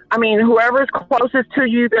 I mean, whoever's closest to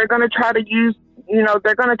you, they're going to try to use,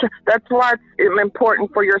 that's why it's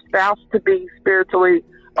important for your spouse to be spiritually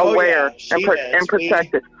aware and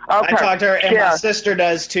protected. Okay. I talked to her, and my sister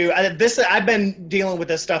does too. I've been dealing with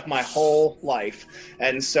this stuff my whole life,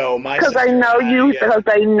 and so because they know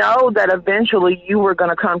that eventually you were going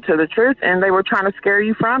to come to the truth, and they were trying to scare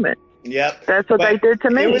you from it. Yep, that's what they did to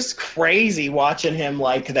me. It was crazy watching him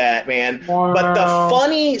like that, man. Wow. But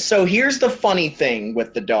here's the funny thing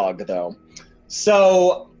with the dog, though.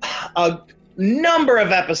 So a number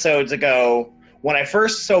of episodes ago,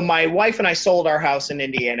 my wife and I sold our house in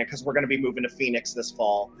Indiana because we're going to be moving to Phoenix this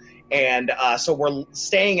fall. And so we're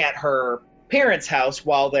staying at her parents' house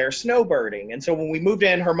while they're snowbirding. And so when we moved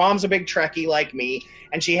in, her mom's a big Trekkie like me,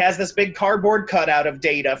 and she has this big cardboard cutout of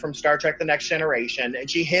Data from Star Trek The Next Generation, and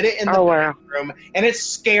she hid it in the bathroom, and it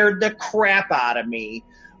scared the crap out of me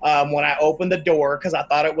when I opened the door because I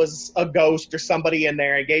thought it was a ghost or somebody in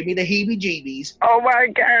there. It gave me the heebie-jeebies. Oh, my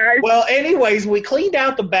God. Well, anyways, we cleaned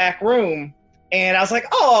out the back room, and I was like,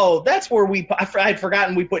 oh, that's where I had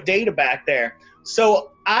forgotten we put Data back there.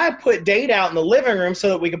 So I put Data out in the living room so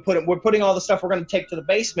that we could we're putting all the stuff we're going to take to the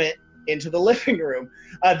basement into the living room.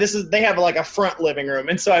 They have like a front living room.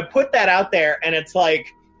 And so I put that out there, and it's like,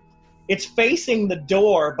 it's facing the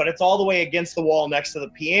door, but it's all the way against the wall next to the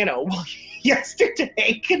piano. Well,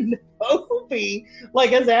 yesterday, Kenobi,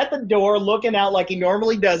 is at the door looking out like he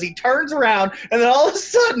normally does. He turns around, and then all of a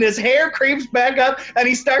sudden his hair creeps back up, and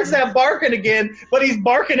he starts that barking again, but he's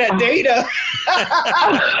barking at Data.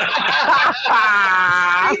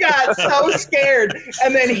 He got so scared,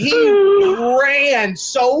 and then he ran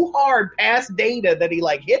so hard past Data that he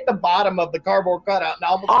hit the bottom of the cardboard cutout and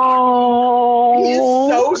almost He's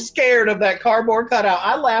so scared of that cardboard cutout.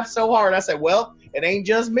 I laughed so hard. I said, well, it ain't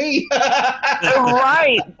just me.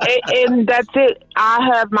 Right. And that's it. I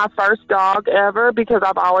have my first dog ever because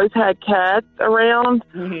I've always had cats around.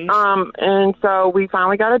 Mm-hmm. And so we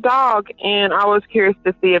finally got a dog, and I was curious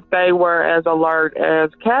to see if they were as alert as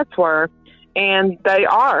cats were. And they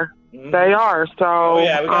are. Mm-hmm. They are. So, we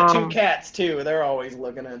got 2 cats too. They're always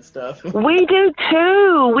looking at stuff. We do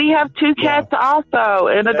too. We have 2 cats also,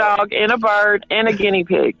 and a dog, and a bird, and a guinea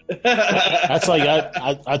pig. That's like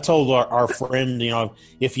I told our friend,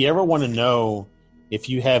 if you ever want to know if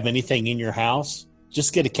you have anything in your house,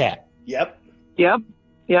 just get a cat. Yep.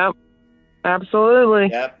 Absolutely.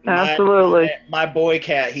 Yep. Absolutely. My boy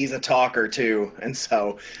cat, he's a talker too. And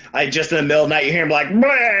so just in the middle of the night, you hear him like,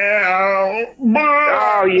 meow,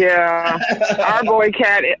 meow. Oh yeah. Our boy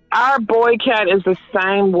cat is the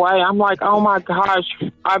same way. I'm like, oh my gosh,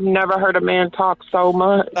 I've never heard a man talk so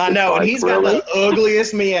much. I know. And he's got the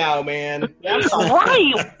ugliest meow, man.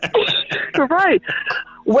 Right. Right.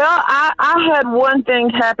 Well, I had one thing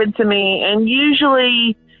happen to me, and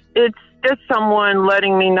usually it's just someone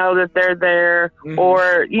letting me know that they're there, mm-hmm.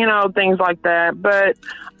 or, things like that. But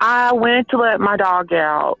I went to let my dog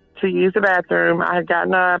out to use the bathroom. I had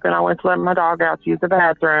gotten up, and I went to let my dog out to use the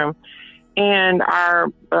bathroom. And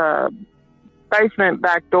our basement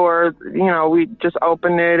back door, we just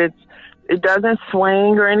opened it. it doesn't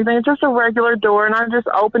swing or anything. It's just a regular door, and I just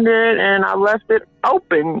opened it and I left it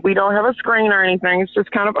open. We don't have a screen or anything. It's just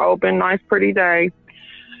kind of open, nice, pretty day.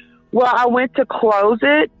 Well, I went to close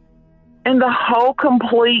it, and the whole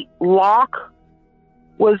complete lock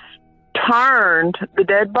was turned. The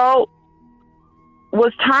deadbolt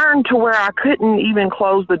was turned to where I couldn't even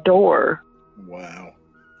close the door. Wow.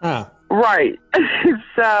 Huh. Right.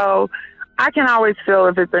 So I can always feel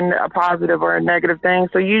if it's a positive or a negative thing.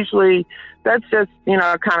 So usually that's just,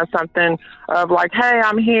 kind of something of like, hey,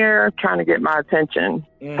 I'm here trying to get my attention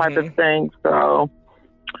type of thing. So,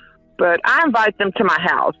 but I invite them to my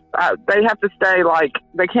house. They have to stay,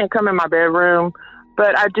 they can't come in my bedroom,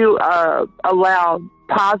 but I do allow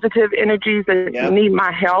positive energies that need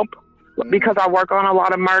my help. Because I work on a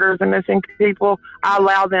lot of murders and missing people, I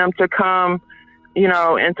allow them to come,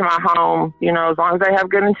 into my home, as long as they have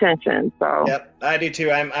good intentions. So. Yep, I do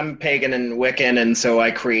too. I'm pagan and Wiccan, and so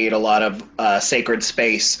I create a lot of sacred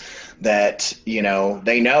space that, they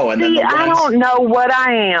know. And then I don't know what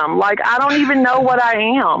I am. I don't even know what I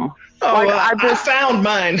am. Oh, I found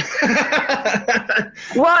mine.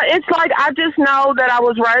 Well, it's I just know that I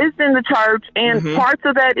was raised in the church, and parts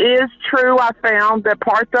of that is true. I found that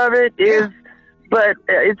parts of it is, but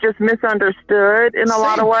it's just misunderstood in a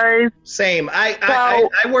lot of ways. Same. I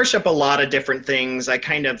worship a lot of different things. I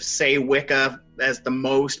kind of say Wicca as the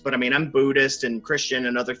most, but I'm Buddhist and Christian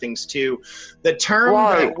and other things too. The term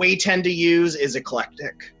that we tend to use is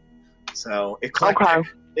eclectic. So eclectic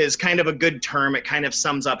is kind of a good term. It kind of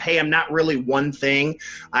sums up, hey, I'm not really one thing.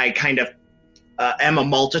 I kind of am a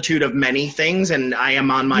multitude of many things, and I am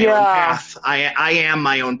on my own path. I am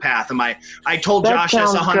my own path. I told Josh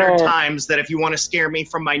this 100 times that if you want to scare me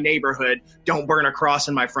from my neighborhood, don't burn a cross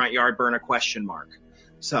in my front yard, burn a question mark.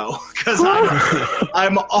 So, because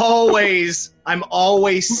I'm always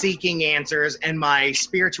seeking answers, and my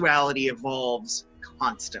spirituality evolves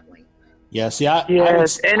constantly. Yeah, see, I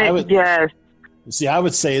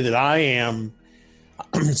would say that I am.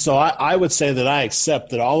 So I would say that I accept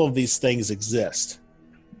that all of these things exist,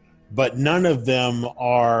 but none of them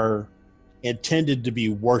are intended to be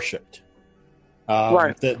worshipped.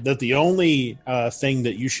 That the only thing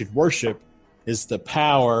that you should worship is the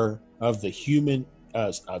power of the human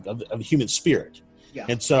of the human spirit. Yeah.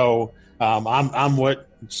 And so I'm what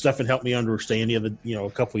Stephan helped me understand a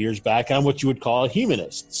couple of years back. I'm what you would call a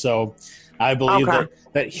humanist. So I believe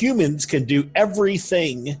that humans can do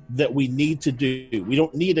everything that we need to do. We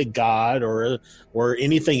don't need a god or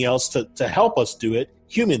anything else to help us do it.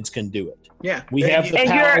 Humans can do it. Yeah. We have the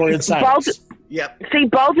power inside us. Yep. See,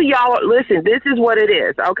 both of y'all, listen, this is what it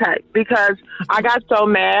is, okay? Because I got so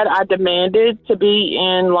mad, I demanded to be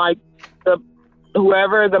in,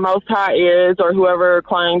 whoever the Most High is or whoever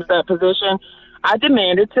claims that position. I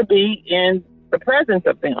demanded to be in the presence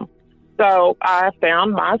of them. So I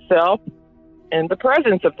found myself in the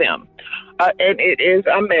presence of them. And it is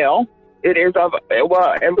a male. It is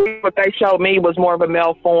and what they showed me was more of a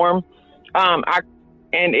male form. And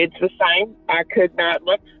it's the same. I could not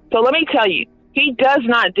look. So let me tell you, he does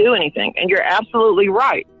not do anything. And you're absolutely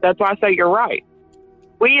right. That's why I say you're right.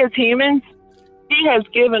 We as humans, he has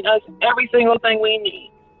given us every single thing we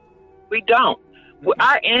need. We don't.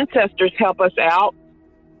 Our ancestors help us out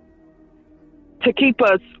to keep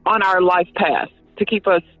us on our life path, to keep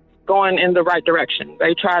us going in the right direction.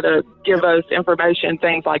 They try to give us information,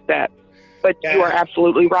 things like that. But you are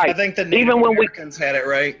absolutely right. I think the Native Americans had it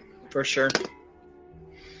right, for sure.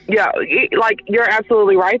 Yeah, you're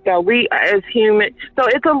absolutely right, though. We, as humans, so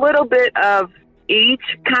it's a little bit of each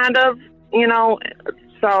kind of,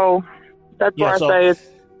 so that's why I say it's...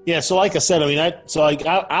 Yeah, so like I said,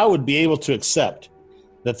 I would be able to accept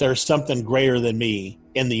that there's something greater than me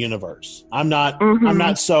in the universe. I'm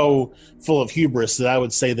not so full of hubris that I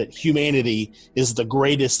would say that humanity is the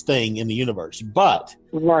greatest thing in the universe. But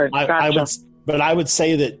I would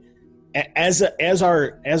say that as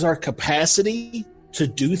our capacity to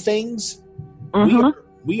do things,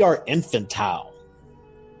 we are infantile.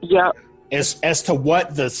 Yeah. As to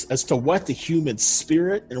what the human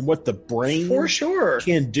spirit and what the brain for sure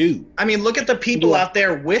can do. Look at the people out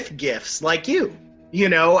there with gifts like you.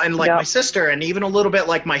 And my sister, and even a little bit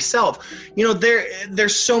like myself,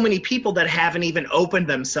 there's so many people that haven't even opened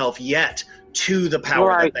themselves yet to the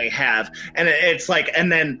power that they have. And it's and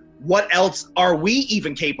then what else are we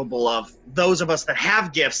even capable of? Those of us that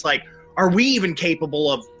have gifts, are we even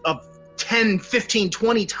capable of 10, 15,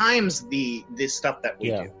 20 times this stuff that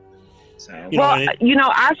we do? So.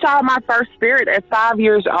 I saw my first spirit at 5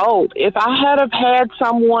 years old. If I had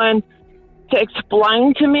someone to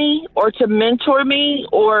explain to me or to mentor me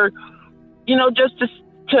or, just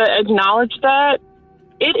to acknowledge that,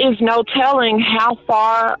 it is no telling how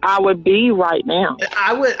far I would be right now.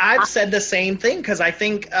 I've said the same thing because I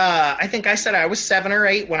think I said I was 7 or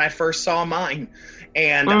 8 when I first saw mine.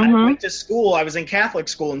 And I went to school. I was in Catholic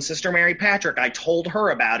school, and Sister Mary Patrick, I told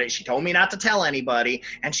her about it. She told me not to tell anybody,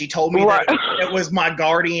 and she told me that it was my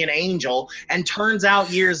guardian angel. And turns out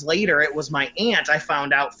years later, it was my aunt. I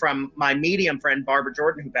found out from my medium friend, Barbara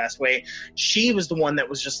Jordan, who passed away. She was the one that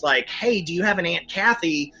was just like, hey, do you have an Aunt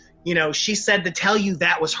Kathy? You know, she said to tell you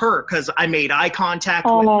that was her because I made eye contact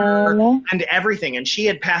with her and everything. And she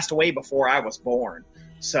had passed away before I was born.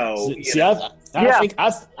 So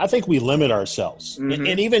I think we limit ourselves, and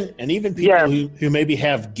even people who maybe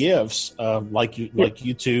have gifts like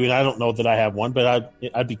you two, and I don't know that I have one, but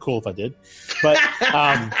I'd be cool if I did. But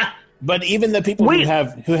but even the people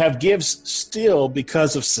who have gifts still,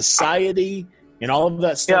 because of society and all of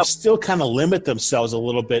that stuff, still kind of limit themselves a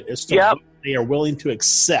little bit as to what they are willing to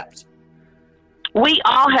accept. We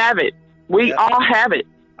all have it. We all have it.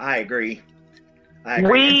 I agree.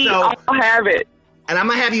 We all have it. And I'm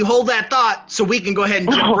going to have you hold that thought so we can go ahead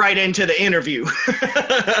and jump right into the interview.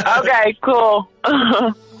 Okay, cool.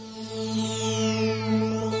 All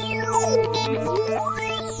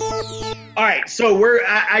right, so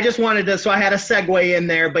I just wanted to, so I had a segue in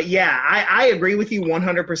there, but yeah, I agree with you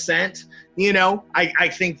 100%. You know, I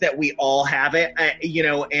think that we all have it, you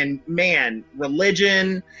know, and man,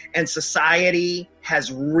 religion and society has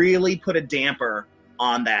really put a damper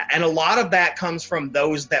on that. And a lot of that comes from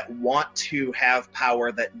those that want to have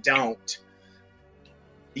power that don't,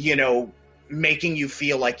 you know, making you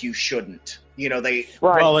feel like you shouldn't, you know,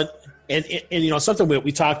 Well, and you know, something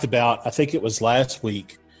we talked about, I think it was last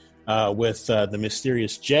week with the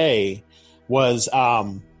Mysterious J, was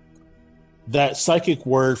that psychic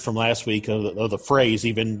word from last week, or the phrase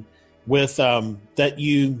even, with that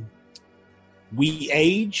we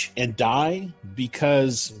age and die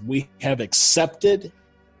because we have accepted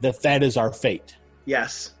that is our fate.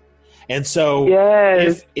 Yes. And so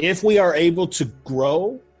if we are able to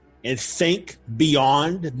grow and think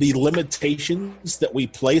beyond the limitations that we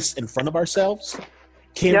place in front of ourselves,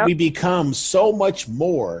 can we become so much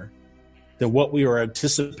more than what we were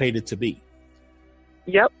anticipated to be?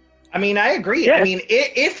 Yep. I mean, I agree. Yeah. I mean,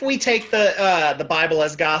 if we take the Bible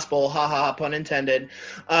as gospel, pun intended,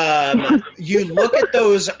 you look at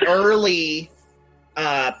those early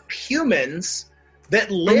humans that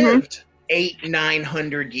lived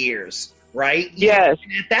 800-900 years, right? Yes.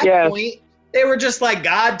 And at that point, they were just like,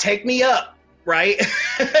 God, take me up, right?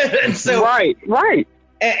 And so, right.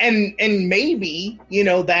 And maybe, you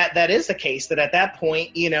know, that is the case, that at that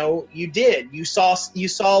point, you know, you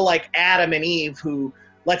saw like Adam and Eve, who,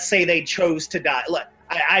 let's say they chose to die.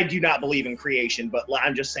 I do not believe in creation, but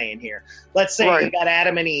I'm just saying here. Let's say you got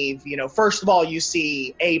Adam and Eve. You know, first of all, you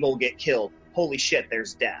see Abel get killed. Holy shit,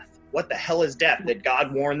 there's death. What the hell is death? Did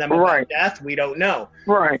God warn them about death? We don't know.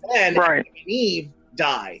 Right. Then Adam and Eve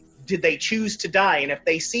die. Did they choose to die? And if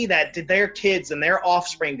they see that, did their kids and their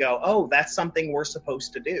offspring go, oh, that's something we're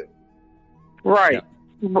supposed to do? Right.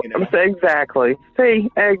 You know? Exactly. See,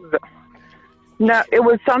 no, it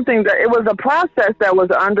was something it was a process that was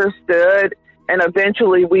understood, and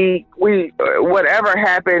eventually we whatever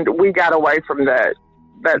happened, we got away from that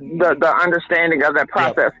the understanding of that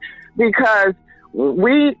process, because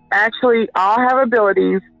we actually all have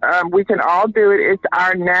abilities. We can all do it. It's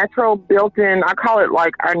our natural built-in, I call it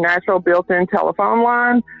like our natural built-in telephone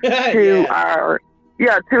line to our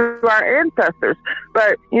ancestors.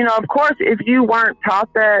 But, you know, of course, if you weren't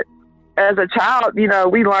taught that as a child, you know,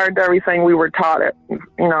 we learned everything we were taught at,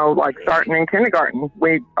 you know, like starting in kindergarten,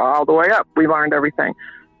 all the way up, we learned everything.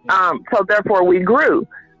 So therefore we grew.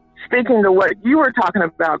 Speaking to what you were talking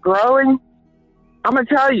about, growing, I'm going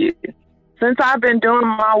to tell you, since I've been doing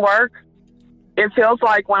my work, it feels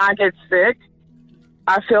like when I get sick,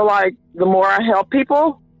 I feel like the more I help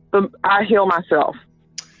people, I heal myself.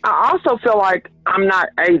 I also feel like I'm not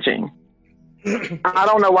aging. I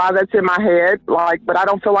don't know why that's in my head, but I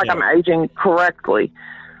don't feel like I'm aging correctly.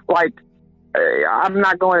 Like, I'm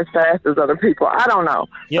not going as fast as other people. I don't know.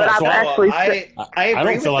 Yeah, but I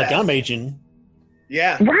don't feel like I'm aging.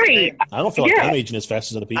 Yeah. Right. I don't feel like I'm aging as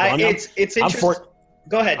fast as other people. It's interesting.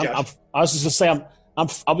 Go ahead, Josh. I was just going to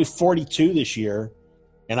say, I'll be 42 this year,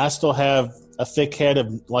 and I still have a thick head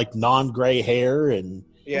of like non-gray hair, and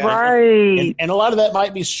right. And a lot of that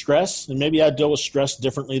might be stress, and maybe I deal with stress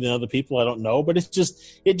differently than other people. I don't know, but it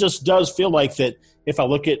just does feel like that. If I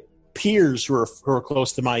look at peers who are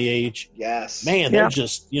close to my age, yes, man, they're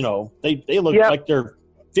just, you know, they look like they're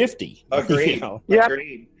 50. Agreed. You know?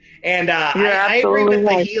 Agreed. And I agree with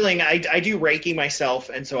the healing. I do Reiki myself,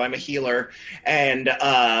 and so I'm a healer. And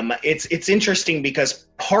it's interesting because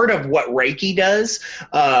part of what Reiki does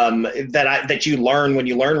that you learn when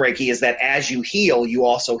you learn Reiki is that as you heal, you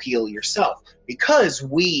also heal yourself. Because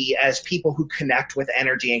we, as people who connect with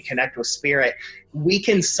energy and connect with spirit, we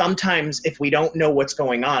can sometimes, if we don't know what's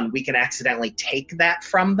going on, we can accidentally take that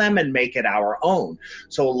from them and make it our own.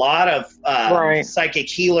 So a lot of psychic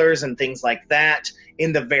healers and things like that,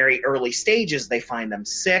 in the very early stages, they find them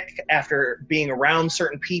sick after being around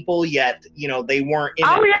certain people, yet, they weren't in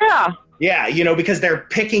Yeah, because they're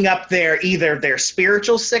picking up either their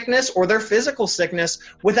spiritual sickness or their physical sickness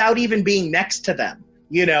without even being next to them.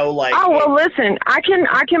 Listen, I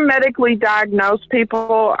can medically diagnose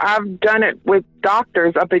people. I've done it with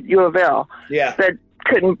doctors up at U of L. Yeah. That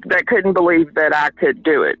couldn't believe that I could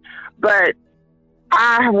do it. But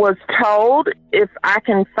I was told if I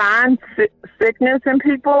can find sickness in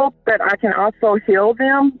people, that I can also heal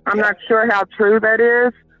them. I'm not sure how true that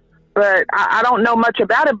is, but I don't know much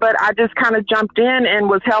about it, but I just kind of jumped in and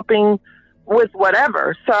was helping with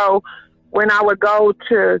whatever. So when I would go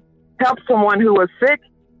to help someone who was sick,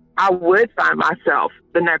 I would find myself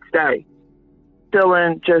the next day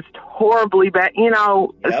feeling just horribly bad,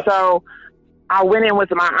 So I went in with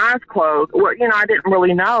my eyes closed. Well, I didn't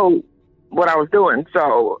really know what I was doing,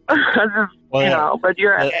 so but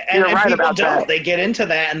you're right about that. They get into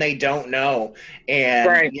that and they don't know.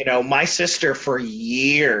 And my sister for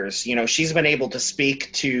years, she's been able to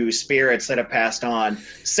speak to spirits that have passed on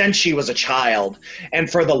since she was a child. And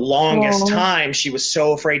for the longest time, she was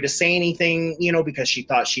so afraid to say anything, because she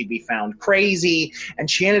thought she'd be found crazy. And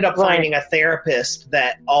she ended up finding a therapist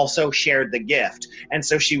that also shared the gift. And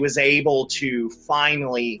so she was able to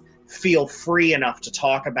finally feel free enough to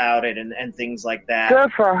talk about it and things like that. Good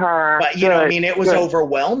for her. But it was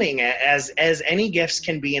overwhelming, as any gifts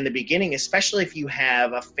can be in the beginning, especially if you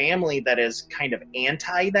have a family that is kind of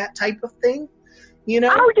anti that type of thing.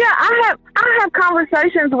 Oh yeah, I have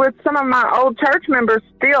conversations with some of my old church members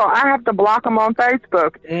still. I have to block them on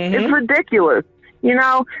Facebook. Mm-hmm. It's ridiculous.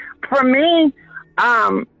 For me,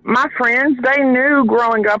 my friends, they knew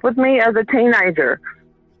growing up with me as a teenager.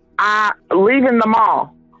 Leaving the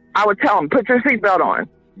mall, I would tell them, put your seatbelt on.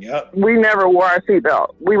 Yep. We never wore a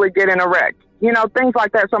seatbelt. We would get in a wreck. Things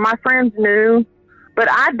like that. So my friends knew, but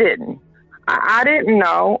I didn't. I didn't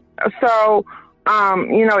know. So,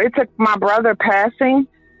 it took my brother passing,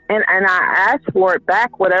 and I asked for it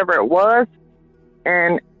back, whatever it was.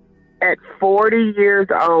 And at 40 years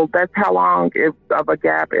old, that's how long of a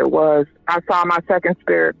gap it was. I saw my second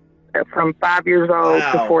spirit from 5 years old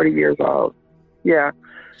to 40 years old. Yeah.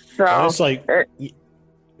 So it's like...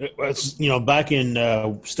 It's, back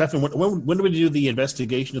in, Stefan, when did we do the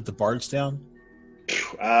investigation at the Bardstown?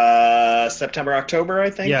 September, October, I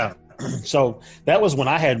think. Yeah. So that was when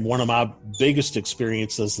I had one of my biggest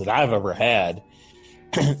experiences that I've ever had.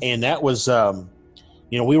 And that was,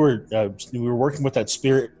 we were working with that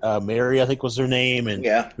spirit, Mary, I think was her name.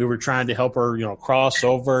 And we were trying to help her, cross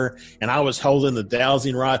over. And I was holding the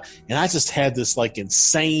dowsing rod. And I just had this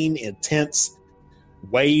insane, intense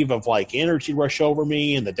wave of energy rush over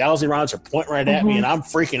me, and the dowsing rods are pointing right at me, and I'm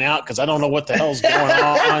freaking out because I don't know what the hell's going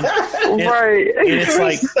on. And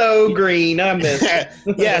it's so green. I miss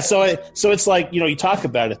yeah. So it's you talk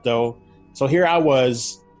about it though. So here I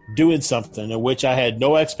was doing something in which I had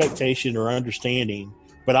no expectation or understanding,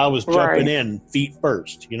 but I was jumping in feet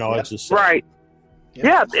first. It's just right.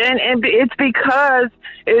 Yeah, and it's because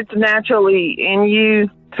it's naturally in you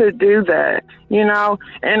to do that.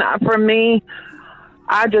 And for me,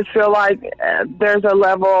 I just feel like there's a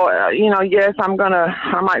level, yes, I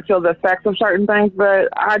might feel the effects of certain things, but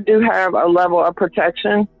I do have a level of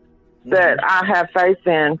protection that I have faith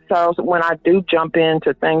in. So when I do jump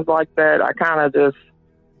into things like that, I kind of just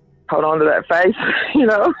hold on to that faith,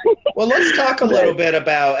 Well, let's talk a little bit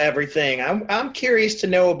about everything. I'm curious to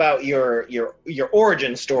know about your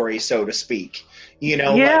origin story, so to speak.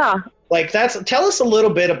 Yeah. Tell us a little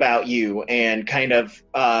bit about you and kind of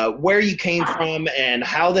where you came from and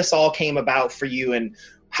how this all came about for you and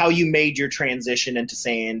how you made your transition into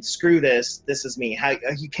saying, screw this is me. How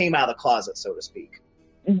you came out of the closet, so to speak.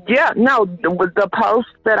 Yeah, no, the post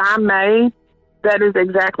that I made, that is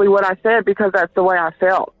exactly what I said because that's the way I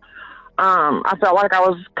felt. I felt like I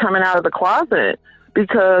was coming out of the closet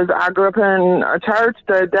because I grew up in a church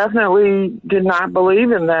that definitely did not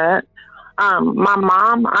believe in that. My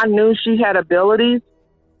mom, I knew she had abilities,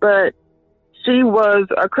 but she was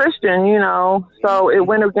a Christian, so it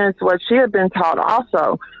went against what she had been taught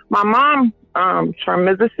also. My mom, from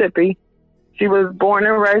Mississippi, she was born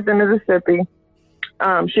and raised in Mississippi.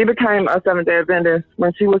 She became a Seventh-day Adventist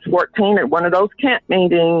when she was 14 at one of those camp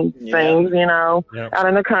meeting things, out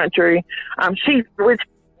in the country. Which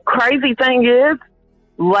crazy thing is,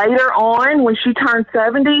 later on, when she turned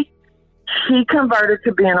 70, she converted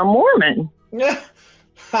to being a Mormon.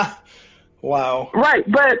 Wow. Right,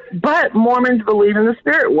 but Mormons believe in the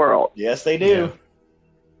spirit world. Yes, they do.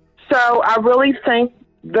 So I really think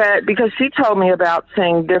that, because she told me about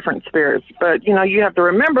seeing different spirits, but you have to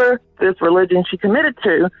remember, this religion she committed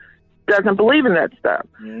to doesn't believe in that stuff.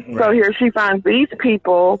 Mm-hmm. So here she finds these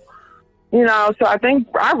people, so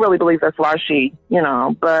I really believe that's why she,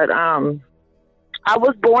 but I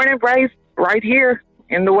was born and raised right here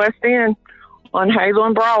in the West End on Hazel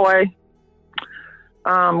and Broadway.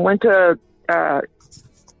 Went to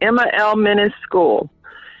Emma L. Menace School.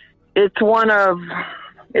 It's kind of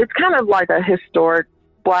like a historic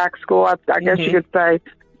Black school, I guess you could say,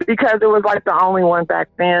 because it was like the only one back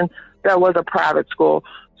then that was a private school.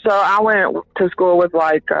 So I went to school with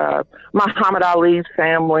like Muhammad Ali's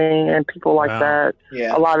family and people like that.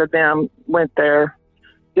 Yeah. A lot of them went there.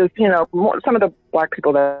 Just, some of the Black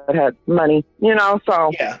people that had money,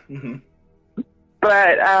 so. Yeah. Mm-hmm.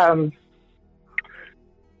 But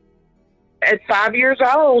at 5 years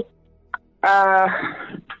old,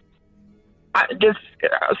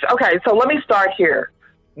 okay, so let me start here.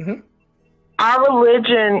 Mm-hmm. Our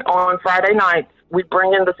religion on Friday nights, we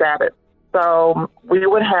bring in the Sabbath. So we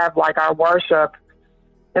would have like our worship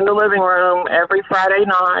in the living room every Friday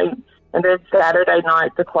night, and then Saturday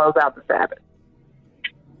night to close out the Sabbath.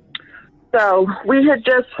 So we had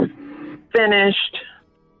just finished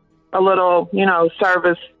a little,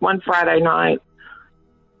 service one Friday night,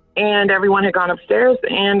 and everyone had gone upstairs,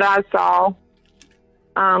 and I saw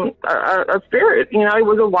a spirit. It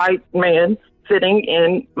was a white man sitting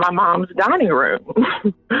in my mom's dining room.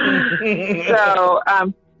 So,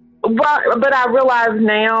 but I realize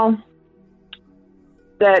now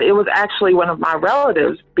that it was actually one of my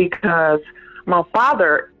relatives, because my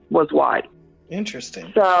father was white.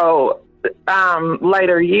 Interesting. So,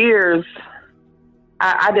 later years,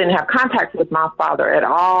 I didn't have contact with my father at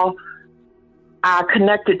all. I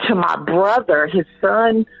connected to my brother, his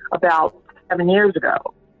son, about 7 years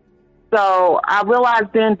ago. So I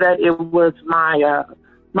realized then that it was my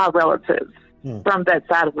relatives from that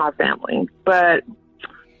side of my family. But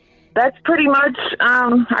that's pretty much,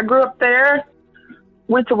 I grew up there,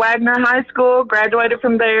 went to Wagner High School, graduated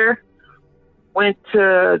from there, went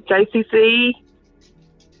to JCC,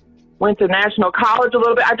 went to National College a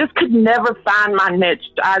little bit. I just could never find my niche.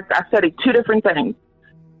 I studied two different things.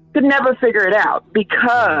 Could never figure it out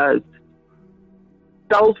because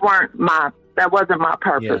that wasn't my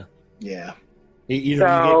purpose. Yeah.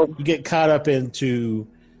 You get caught up into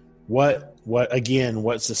what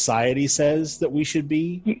society says that we should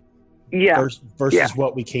be versus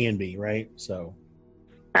what we can be, right? So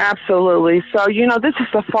absolutely. So, this is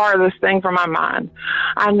the farthest thing from my mind.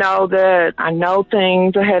 I know that I know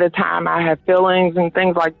things ahead of time. I have feelings and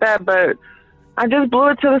things like that, but I just blew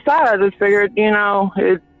it to the side. I just figured,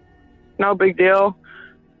 it's no big deal.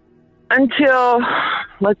 Until,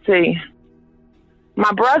 let's see,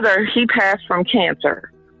 my brother, he passed from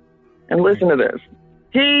cancer. And listen to this.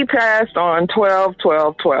 He passed on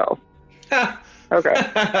 12/12/12. Okay.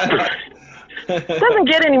 Doesn't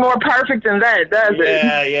get any more perfect than that, does it?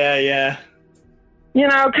 Yeah.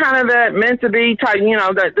 Kind of that meant to be type,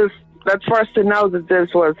 that's for us to know that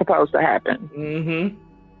this was supposed to happen. Mm-hmm.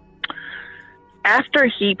 After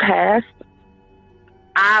he passed,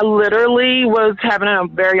 I literally was having a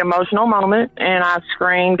very emotional moment, and I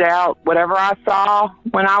screamed out whatever I saw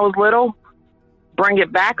when I was little, bring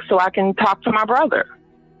it back so I can talk to my brother.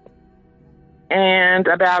 And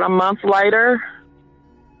about a month later,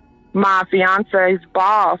 my fiance's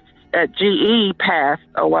boss at GE passed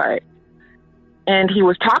away. And he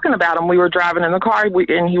was talking about him. We were driving in the car,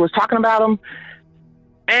 and he was talking about him.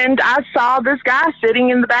 And I saw this guy sitting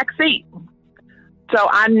in the back seat. So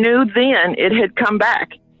I knew then it had come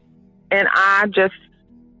back. And I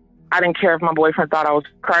didn't care if my boyfriend thought I was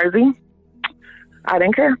crazy. I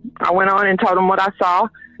didn't care. I went on and told him what I saw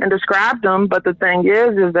and described him. But the thing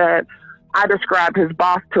is that I described his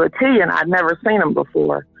boss to a T, and I'd never seen him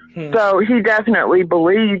before. So he definitely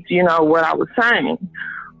believed, what I was saying.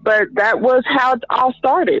 But that was how it all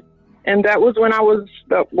started. And that was when I was,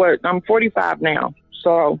 I'm 45 now.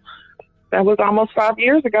 So that was almost 5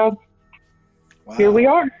 years ago. Wow. Here we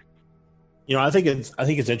are. I think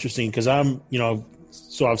it's interesting because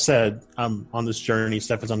so I've said I'm on this journey.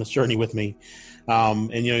 Steph is on this journey with me.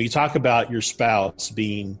 And you talk about your spouse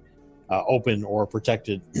being open or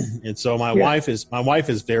protected. And so my wife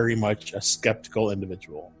is very much a skeptical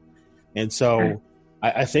individual. And so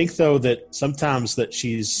I think, though, that sometimes that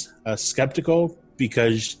she's skeptical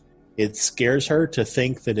because it scares her to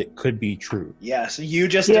think that it could be true. Yes, you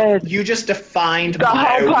just defined The my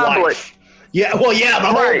whole public. life. Yeah, well, yeah, the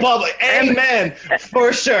Right. whole public. Amen,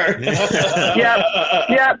 for sure.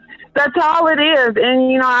 Yep. That's all it is.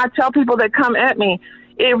 And, I tell people that come at me,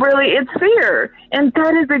 it's fear. And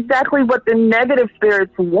that is exactly what the negative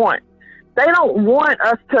spirits want. They don't want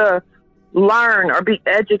us to learn or be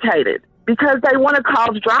educated because they want to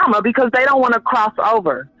cause drama, because they don't want to cross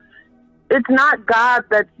over. It's not God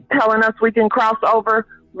that's telling us we can cross over.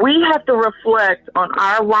 We have to reflect on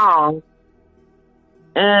our wrong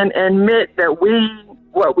and admit that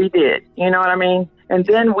what we did. You know what I mean? And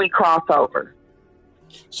then we cross over.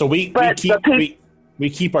 So we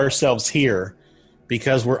keep ourselves here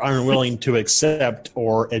because we're unwilling to accept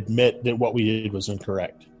or admit that what we did was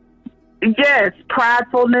incorrect. Yes,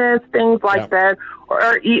 pridefulness, things like that.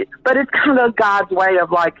 But it's kind of God's way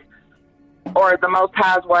of or the Most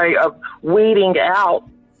High's way of weeding out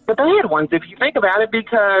the bad ones, if you think about it,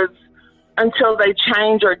 because until they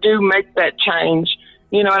change or do make that change,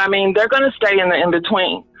 you know what I mean? They're going to stay in the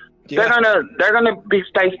in-between. Yeah. They're going to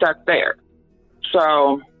stay stuck there.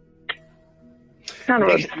 So kind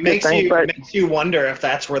of makes you wonder if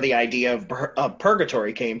that's where the idea of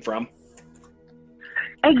purgatory came from.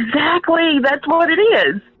 Exactly, that's what it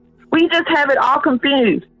is. We just have it all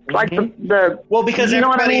confused, like because you know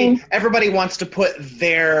what I mean? Everybody wants to put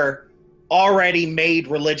their already made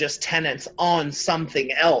religious tenets on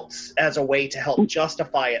something else as a way to help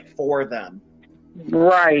justify it for them.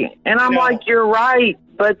 Right, and I'm like, you're right,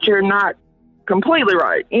 but you're not completely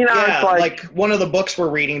right. It's like one of the books we're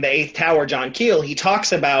reading, The Eighth Tower, John Keel, he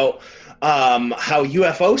talks about how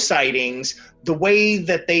UFO sightings, the way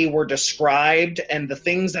that they were described and the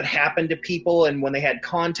things that happened to people and when they had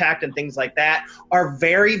contact and things like that are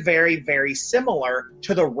very, very, very similar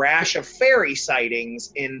to the rash of fairy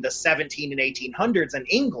sightings in the 17 and 1800s in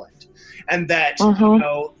England. And that,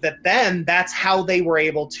 that then that's how they were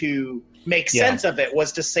able to make sense of it,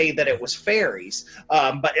 was to say that it was fairies.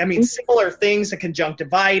 But I mean, similar things, the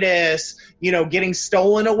conjunctivitis, getting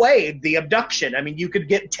stolen away, the abduction. I mean, you could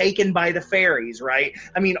get taken by the fairies, right?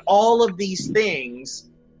 I mean, all of these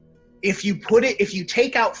things, if you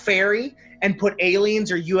take out fairy and put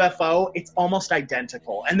aliens or UFO, it's almost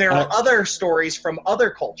identical. And there are other stories from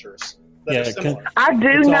other cultures that are similar. I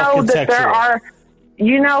do know that there are.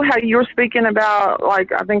 You know how you were speaking about,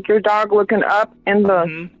 I think your dog looking up in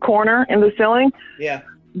the corner in the ceiling? Yeah.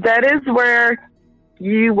 That is where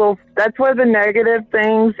that's where the negative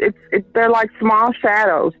things, they're like small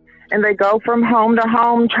shadows. And they go from home to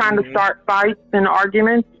home trying to start fights and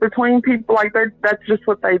arguments between people. That's just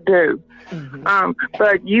what they do.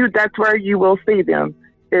 But that's where you will see them,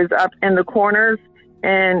 is up in the corners.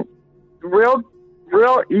 And real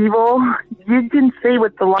evil, you can see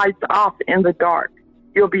with the lights off in the dark.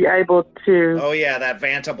 You'll be able to. Oh yeah, that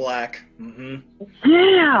Vanta Black.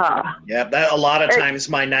 Yeah. Yeah, that a lot of times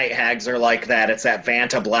my night hags are like that. It's that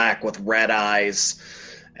Vanta Black with red eyes.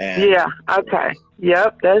 And yeah. Okay.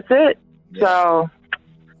 Yep. That's it. Yeah. So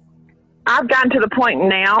I've gotten to the point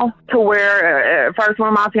now to where at first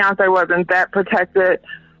when my fiance wasn't that protected,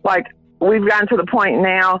 we've gotten to the point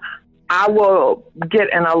now. I will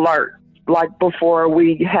get an alert before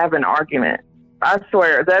we have an argument. I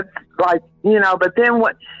swear, that's but then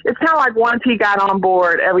it's kind of like once he got on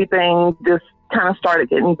board, everything just kind of started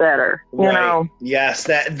getting better, you know? Yes,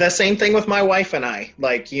 the same thing with my wife and I.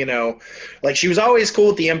 She was always cool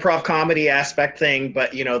with the improv comedy aspect thing, but,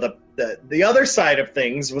 the other side of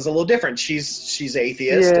things was a little different. She's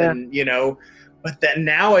atheist and, but then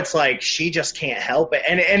now it's she just can't help it.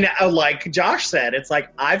 And like Josh said, it's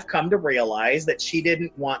I've come to realize that she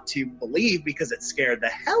didn't want to believe because it scared the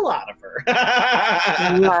hell out of her.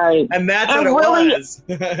 Right. And that's what it was.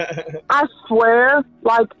 I swear,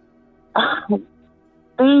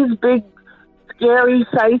 these big scary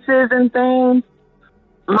faces and things,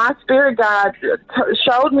 my spirit guide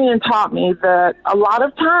showed me and taught me that a lot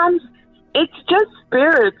of times it's just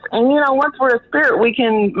spirits. And, once we're a spirit, we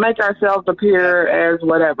can make ourselves appear as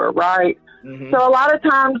whatever, right? So a lot of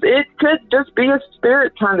times it could just be a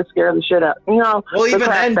spirit trying to scare the shit out. Well, even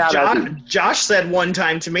then, Josh said one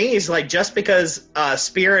time to me, he's just because a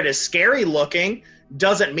spirit is scary looking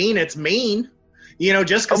doesn't mean it's mean.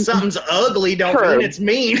 Just because something's ugly don't mean it's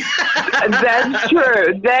mean. That's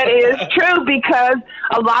true. That is true, because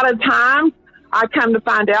a lot of times I come to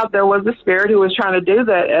find out there was a spirit who was trying to do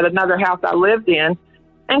that at another house I lived in.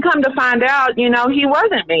 And come to find out, he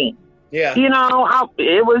wasn't mean. Yeah.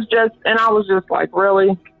 It was just, and I was just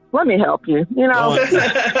really? let me help you. You know, Do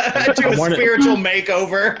a spiritual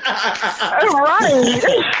makeover.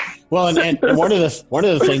 Right. Well, and one of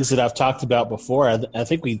the things that I've talked about before, I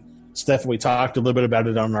think we talked a little bit about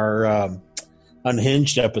it on our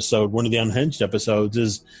Unhinged episode. One of the Unhinged episodes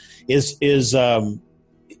is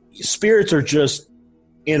spirits are just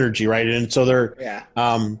energy, right? And so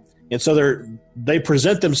they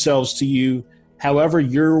present themselves to you however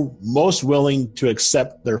you're most willing to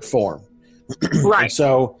accept their form. Right. And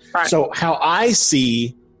so how I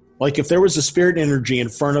see, like, if there was a spirit energy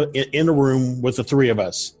in a room with the three of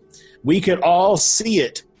us, we could all see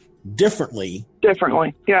it differently,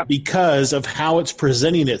 yeah, because of how it's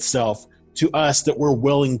presenting itself to us that we're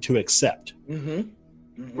willing to accept. Mm-hmm.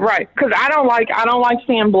 Mm-hmm. Right. Because I don't like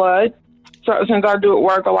seeing blood. So since I do at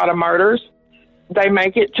work a lot of murders, they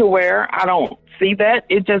make it to where I don't see that.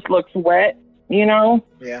 It just looks wet, you know.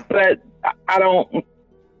 Yeah. But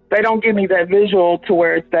they don't give me that visual to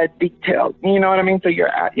where it's that detailed. You know what I mean? So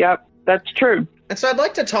yep, that's true. And so I'd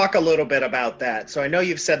like to talk a little bit about that. So I know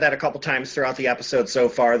you've said that a couple times throughout the episode so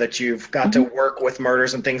far, that you've got to work with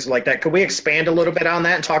murders and things like that. Could we expand a little bit on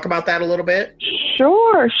that and talk about that a little bit?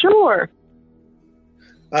 Sure.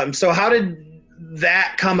 So how did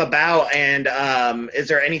that come about? And is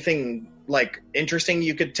there anything like interesting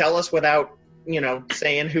you could tell us without,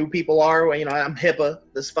 saying who people are? Well, I'm HIPAA.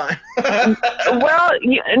 That's fine. Well,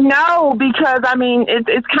 no, because I mean,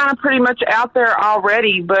 it's kind of pretty much out there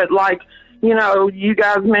already, but like, you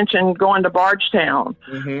guys mentioned going to Bardstown.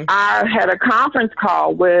 Mm-hmm. I had a conference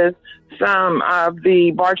call with some of the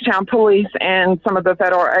Bardstown police and some of the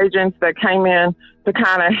federal agents that came in to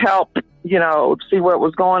kind of help, see what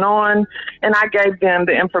was going on. And I gave them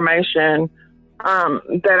the information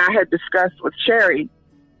that I had discussed with Sherry,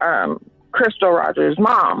 Crystal Rogers'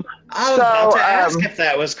 mom. I was about to ask if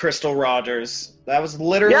that was Crystal Rogers. That was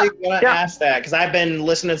literally going to ask that, because I've been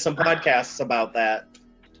listening to some podcasts about that.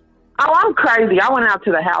 Oh, I'm crazy. I went out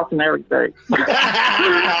to the house and everything.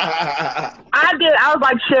 I did. I was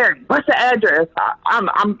like, Sherry, what's the address?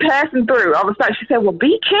 I'm passing through. All of a sudden, she said, well,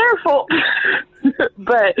 be careful.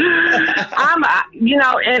 But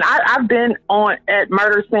and I've been at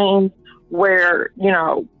murder scenes where,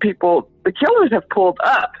 the killers have pulled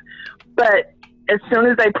up. But as soon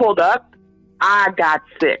as they pulled up, I got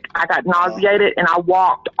sick. I got nauseated, and I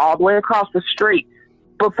walked all the way across the street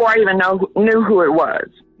before I even knew who it was.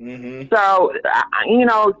 Mm-hmm. So,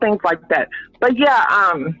 things like that. But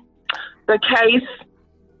yeah, the case,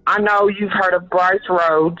 I know you've heard of Bryce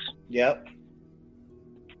Rhodes. Yep.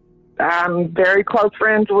 I'm very close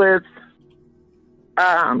friends with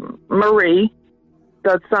Marie,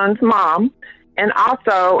 the son's mom. And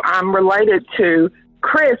also I'm related to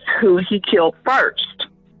Chris, who he killed first.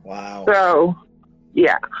 Wow. So,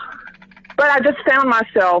 yeah. But I just found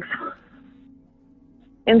myself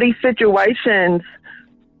in these situations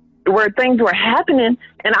where things were happening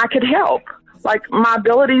and I could help. Like, my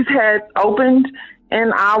abilities had opened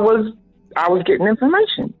and I was getting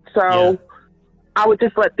information. So I would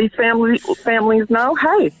just let these families know,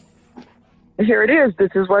 hey, here it is.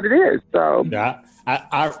 This is what it is. So yeah,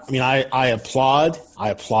 I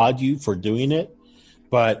applaud you for doing it,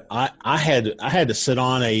 but I had to sit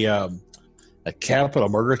on a capital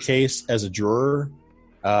murder case as a juror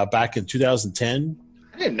back in 2010.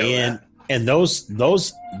 I didn't know that. And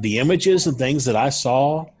the images and things that I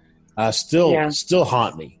saw still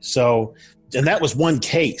haunt me. So, and that was one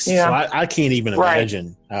case. Yeah. So I can't even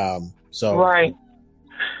imagine. Right.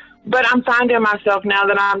 But I'm finding myself, now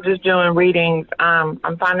that I'm just doing readings, I'm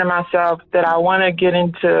finding myself that I want to get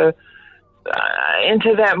into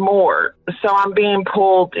that more. So I'm being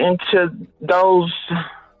pulled into those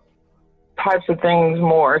types of things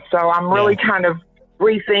more. So I'm really kind of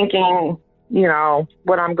rethinking,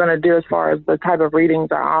 what I'm going to do as far as the type of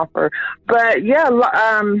readings I offer. But yeah,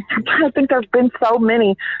 I'm trying to think. There's been so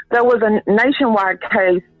many. There was a nationwide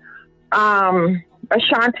case,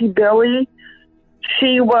 Ashanti Billy.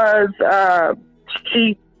 She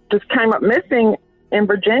just came up missing in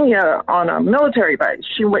Virginia on a military base.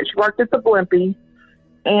 She worked at the Blimpie,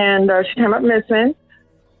 and she came up missing,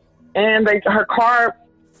 and her car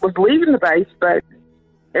was leaving the base, but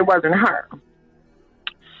it wasn't her.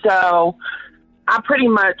 So I pretty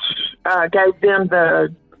much gave them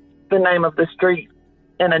the name of the street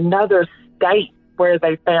in another state where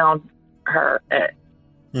they found her at.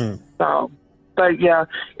 So, but yeah,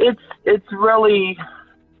 it's really,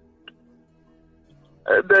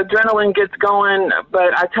 the adrenaline gets going.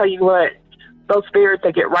 But I tell you what, those spirits,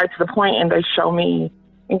 they get right to the point and they show me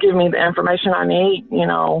and give me the information I need.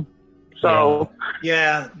 So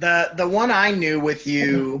yeah, the one I knew with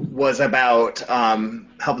you was about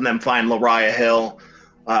helping them find Lariah Hill.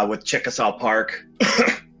 with Chickasaw Park.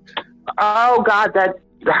 Oh God,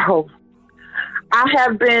 I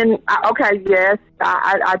have been okay. Yes,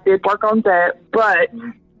 I did work on that, but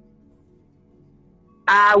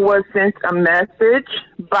I was sent a message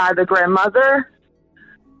by the grandmother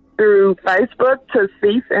through Facebook to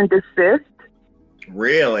cease and desist.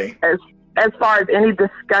 Really? As far as any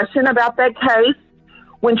discussion about that case,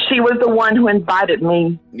 when she was the one who invited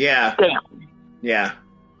me down. Yeah.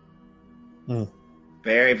 Hmm.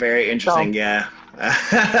 Very, very interesting. So, yeah.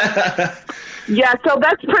 Yeah, so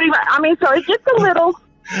that's pretty much, I mean, so it gets a little,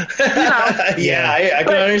 Yeah, I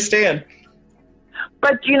can understand.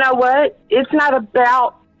 But you know what? It's not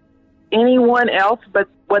about anyone else but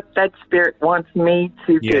what that spirit wants me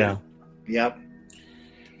to do. Yep.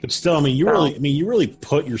 But still, I mean, you really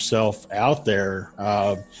put yourself out there.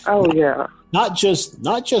 Not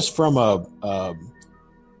just from a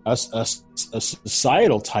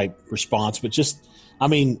societal type response, but just, I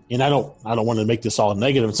mean, and I don't want to make this all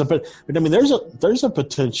negative and stuff, but I mean, there's a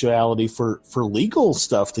potentiality for legal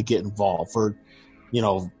stuff to get involved for,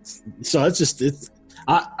 so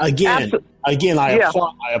I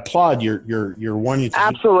applaud your wanting to.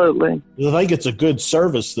 Absolutely. I think it's a good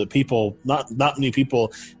service that people, not many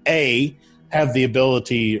people, have the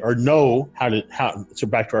ability or know so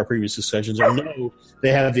back to our previous discussions, or know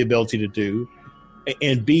they have the ability to do,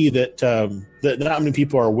 and B, that not many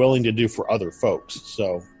people are willing to do for other folks.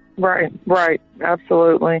 So right,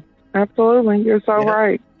 absolutely, you're so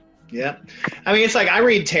right. Yeah. I mean, it's like I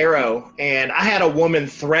read tarot, and I had a woman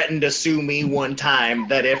threaten to sue me one time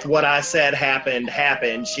that if what I said happened,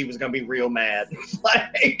 she was going to be real mad.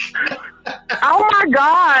 Like, oh my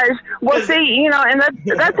gosh. Well, see, and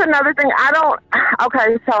that's another thing. I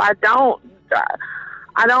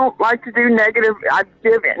don't like to do negative. I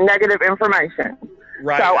give negative information.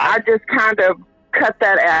 Right. So I just kind of cut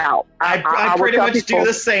that out. I pretty much do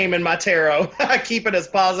the same in my tarot. I keep it as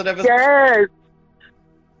positive as Yes.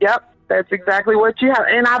 Yep, that's exactly what you have.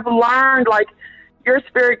 And I've learned, like, your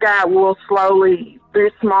spirit guide will slowly, through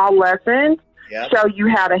small lessons, show you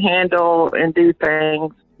how to handle and do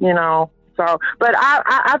things, So, but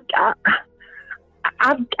I've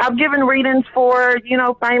given readings for,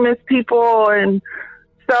 famous people, and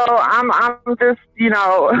so I'm just,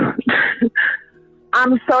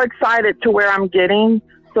 I'm so excited to where I'm getting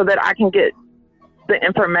so that I can get the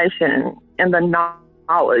information and the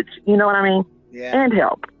knowledge, you know what I mean? Yeah. And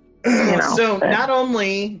help. So not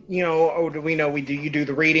only, you do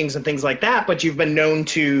the readings and things like that, but you've been known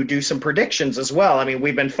to do some predictions as well. I mean,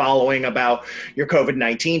 we've been following about your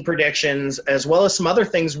COVID-19 predictions as well as some other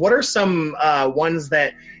things. What are some ones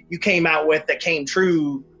that you came out with that came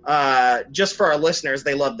true? Just for our listeners,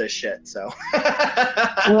 they love this shit. So,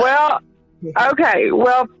 well, okay.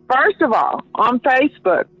 Well, first of all, on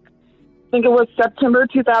Facebook, I think it was September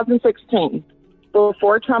 2016,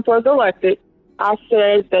 before Trump was elected, I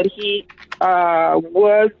said that he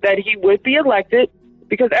would be elected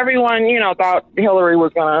because everyone, thought Hillary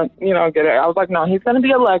was going to, get it. I was like, no, he's going to be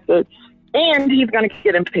elected and he's going to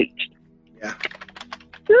get impeached. Yeah.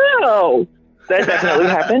 So that definitely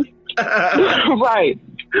happened. Right.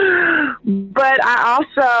 But I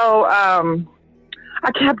also,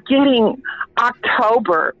 I kept getting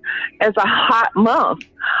October as a hot month.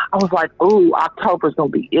 I was like, ooh, October's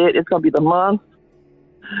going to be it. It's going to be the month.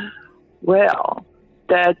 Well,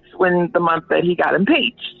 that's when the month that he got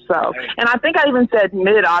impeached. So, and I think I even said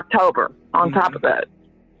mid-October on top of that.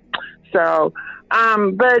 So,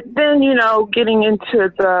 but then, getting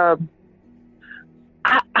into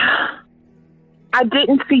I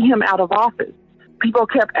didn't see him out of office. People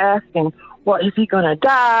kept asking, well, is he going to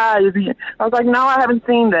die? I was like, no, I haven't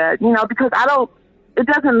seen that, because it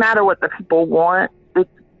doesn't matter what the people want. It's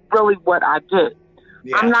really what I get.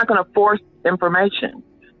 Yeah. I'm not going to force information.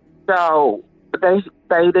 So they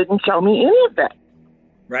didn't show me any of that.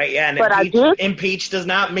 Right, yeah, and but impeached does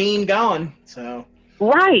not mean gone. So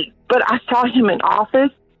right, but I saw him in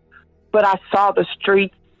office, but I saw the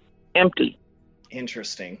streets empty.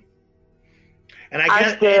 Interesting. And I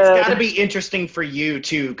guess it's got to be interesting for you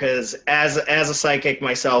too, because as a psychic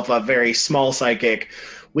myself, a very small psychic,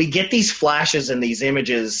 we get these flashes and these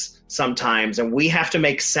images sometimes, and we have to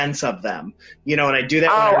make sense of them. And I do that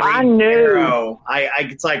when I read tarot.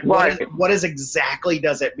 It's like, what is exactly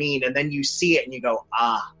does it mean? And then you see it and you go,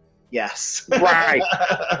 yes. Right.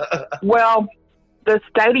 Well, the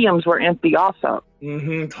stadiums were empty also.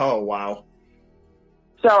 Mm-hmm. Oh, wow.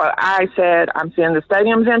 So I said, I'm seeing the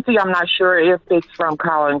stadium's empty. I'm not sure if it's from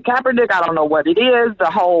Colin Kaepernick. I don't know what it is. The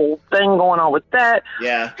whole thing going on with that.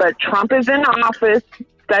 Yeah. But Trump is in office.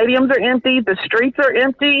 Stadiums are empty. The streets are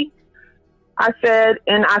empty. I said,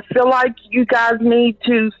 and I feel like you guys need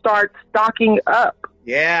to start stocking up.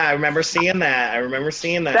 Yeah, I remember seeing that.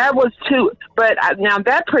 That was two, but now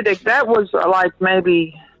that was like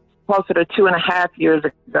maybe closer to 2.5 years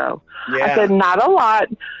ago. Yeah. I said, not a lot,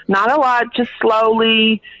 just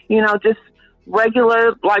slowly, just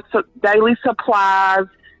regular, like daily supplies,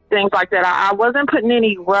 things like that. I wasn't putting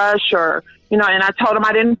any rush or, and I told him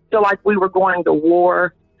I didn't feel like we were going to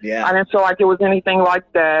war. Yeah. I didn't feel like it was anything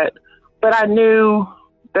like that. But I knew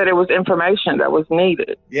that it was information that was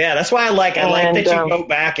needed. Yeah, that's why I like that you go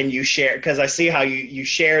back and you share, because I see how you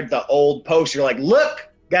shared the old post. You're like, look,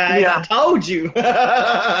 guys, I told you.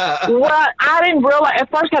 Well, I didn't realize, at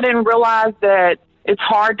first I didn't realize that it's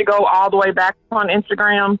hard to go all the way back on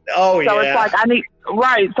Instagram. Oh, so it's like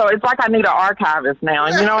so it's like I need an archivist now.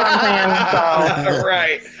 You know what I'm saying? So,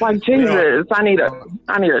 right. Like, Jesus, I need a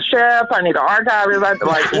chef, I need an archivist.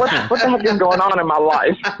 Like, what the heck is going on in my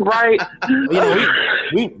life, right?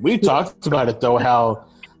 We talked about it, though, how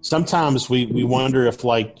sometimes we wonder if,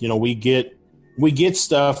 like, we get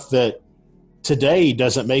stuff that today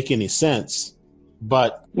doesn't make any sense,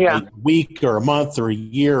 but a week or a month or a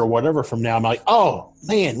year or whatever from now, I'm like, oh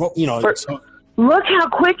man, look how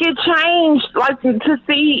quick it changed. Like, to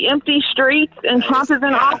see empty streets and Trump is in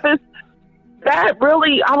office. That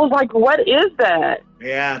really, I was like, what is that?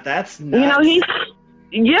 Yeah, that's nuts. I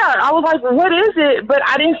was like, what is it? But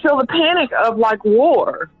I didn't feel the panic of like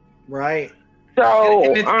war. Right.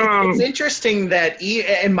 So it's interesting that,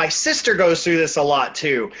 and my sister goes through this a lot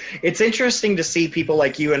too. It's interesting to see people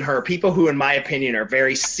like you and her, people who, in my opinion, are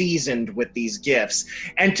very seasoned with these gifts,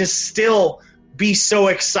 and to still be so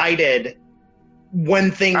excited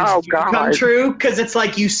when things come true, because it's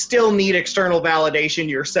like you still need external validation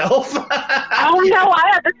yourself. Oh no,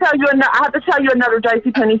 I have to tell you another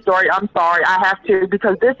JCPenney story. I'm sorry, I have to,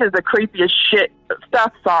 because this is the creepiest shit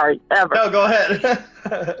stuff. Sorry, ever. No, go ahead.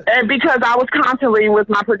 And because I was constantly, with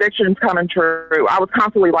my predictions coming true, I was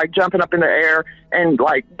constantly like jumping up in the air and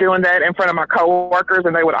like doing that in front of my coworkers,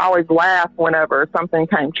 and they would always laugh whenever something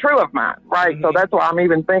came true of mine. Right, So that's why I'm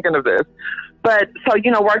even thinking of this. But so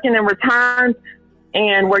working in returns.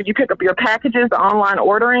 And where you pick up your packages, the online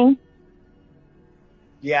ordering.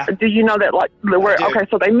 Yeah. Do you know that? Like, okay,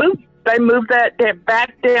 so they moved that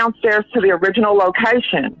back downstairs to the original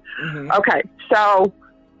location. Mm-hmm. Okay, so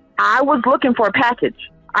I was looking for a package.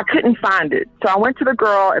 I couldn't find it, so I went to the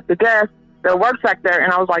girl at the desk that works back there,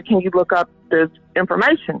 and I was like, "Can you look up this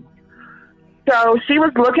information?" So she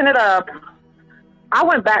was looking it up. I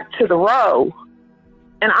went back to the row,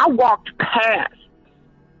 and I walked past.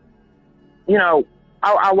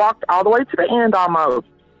 I walked all the way to the end almost,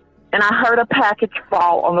 and I heard a package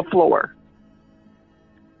fall on the floor.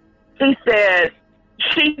 She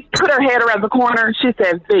put her head around the corner. She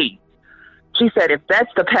said, V. She said, if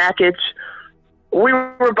that's the package, we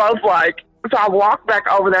were both like, so I walked back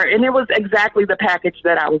over there, and it was exactly the package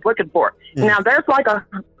that I was looking for. Mm. Now, there's like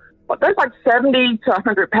 70 to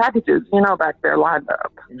 100 packages, back there lined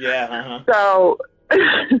up. Yeah. So...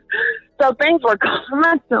 So things were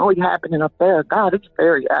constantly happening up there. God, it's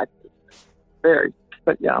very active, very.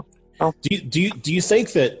 But yeah. Oh. Do you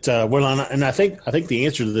think that? And I think the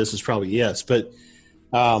answer to this is probably yes. But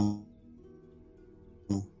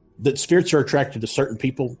that spirits are attracted to certain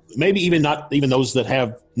people. Maybe even not even those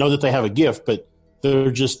that know that they have a gift, but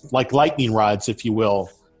they're just like lightning rods, if you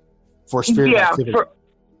will, for spirit activity.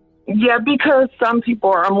 Because some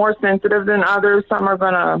people are more sensitive than others. Some are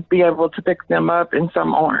going to be able to pick them up, and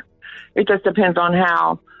some aren't. It just depends on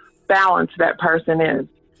how balanced that person is.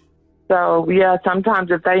 So,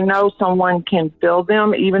 sometimes if they know someone can feel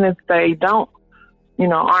them, even if they don't,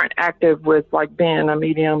 aren't active with like being a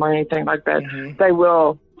medium or anything like that, mm-hmm. They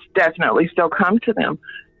will definitely still come to them,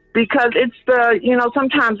 because it's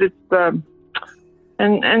sometimes it's the,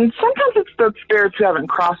 and sometimes it's the spirits who haven't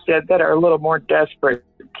crossed yet that are a little more desperate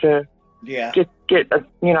to get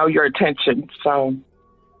your attention. So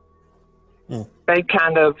they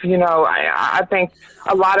kind of, I think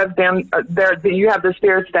a lot of them, you have the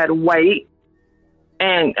spirits that wait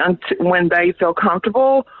and when they feel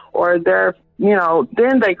comfortable, or they're,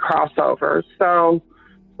 then they cross over. So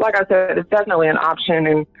like I said, it's definitely an option,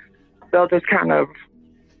 and they'll just kind of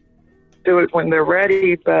do it when they're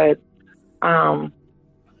ready. But that's,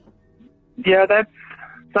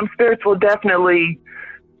 some spirits will definitely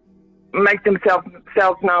make themselves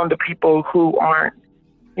known to people who aren't,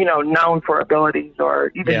 known for abilities, or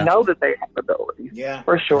even know that they have abilities. Yeah,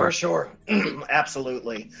 for sure.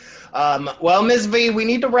 Absolutely. Well, Ms. V, we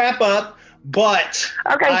need to wrap up, But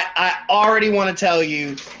Okay. I already want to tell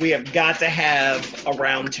you we have got to have a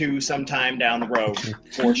round 2 sometime down the road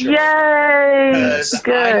for sure. Yay! Because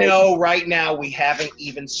Good. I know right now we haven't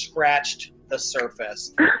even scratched the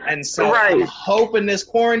surface. And so I'm Right. hoping this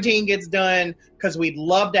quarantine gets done because we'd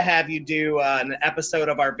love to have you do an episode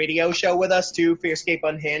of our video show with us too. Fearscape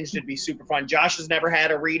Unhinged. It'd be super fun. Josh has never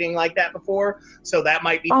had a reading like that before, so that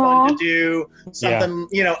might be fun to do. Something,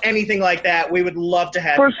 anything like that. We would love to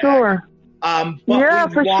have For you back. sure. But Yeah,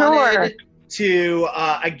 we for wanted to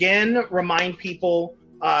again remind people,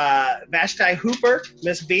 Vashti Hooper,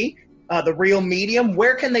 Miss V, the Real Medium.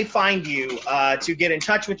 Where can they find you to get in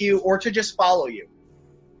touch with you or to just follow you?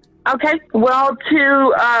 Okay. Well,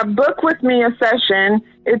 to book with me a session,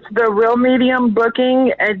 it's the Real Medium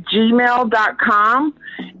Booking at gmail.com.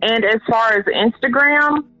 And as far as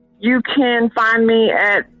Instagram, you can find me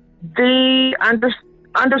at __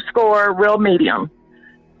 Real Medium.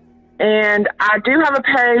 And I do have a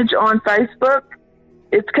page on Facebook.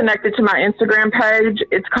 It's connected to my Instagram page.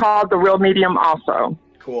 It's called The Real Medium also.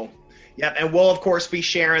 Cool. Yep. And we'll, of course, be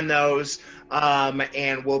sharing those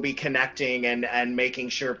and we'll be connecting and making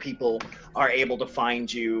sure people are able to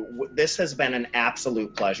find you. This has been an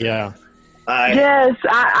absolute pleasure. Yeah. Yes,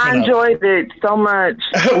 I enjoyed it so much.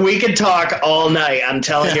 We could talk all night, I'm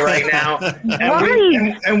telling you right now.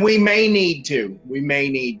 And we may need to.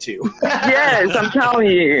 Yes, I'm telling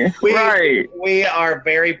you. We are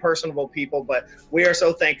very personable people, but we are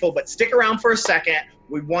so thankful. But stick around for a second.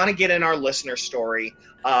 We want to get in our listener story.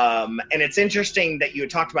 And it's interesting that you had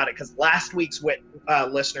talked about it because last week's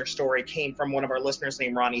listener story came from one of our listeners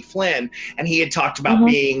named Ronnie Flynn. And he had talked about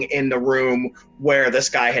being in the room where this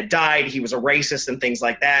guy had died. He was a racist and things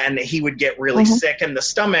like that. And he would get really sick in the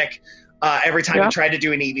stomach every time he tried to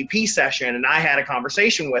do an EVP session. And I had a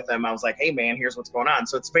conversation with him. I was like, hey, man, here's what's going on.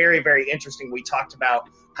 So it's very, very interesting. We talked about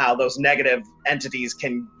how those negative entities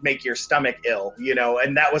can make your stomach ill,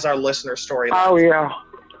 and that was our listener story. Oh, yeah.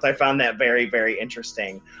 So I found that very, very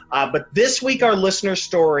interesting. But this week, our listener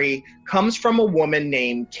story comes from a woman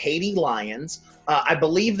named Katie Lyons. I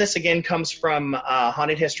believe this, again, comes from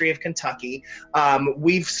Haunted History of Kentucky.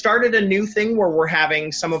 We've started a new thing where we're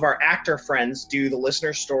having some of our actor friends do the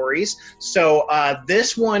listener stories. So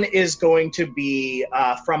this one is going to be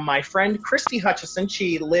from my friend Christy Hutchison.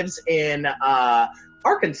 She lives in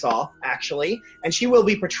Arkansas, actually, and she will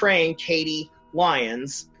be portraying Katie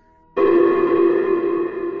Lyons.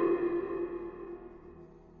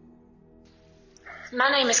 My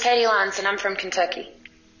name is Katie Lyons, and I'm from Kentucky.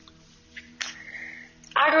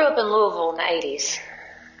 I grew up in Louisville in the 80s.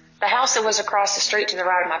 The house that was across the street to the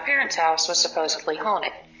right of my parents' house was supposedly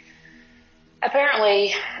haunted.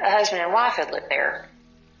 Apparently, a husband and wife had lived there,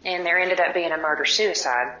 and there ended up being a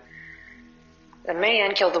murder-suicide. The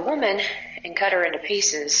man killed the woman and cut her into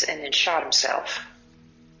pieces and then shot himself.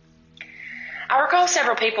 I recall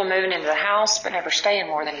several people moving into the house, but never staying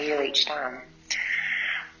more than a year each time.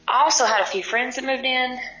 I also had a few friends that moved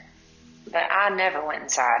in, but I never went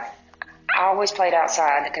inside. I always played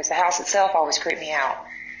outside because the house itself always creeped me out.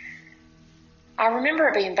 I remember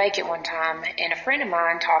it being vacant one time and a friend of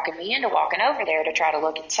mine talking me into walking over there to try to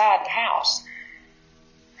look inside the house.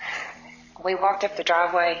 We walked up the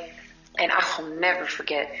driveway and I'll never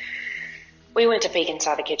forget. We went to peek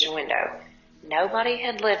inside the kitchen window. Nobody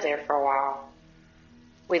had lived there for a while.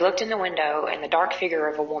 We looked in the window and the dark figure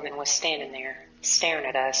of a woman was standing there, staring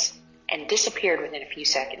at us, and disappeared within a few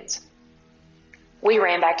seconds. We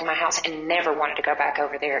ran back to my house and never wanted to go back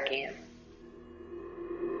over there again.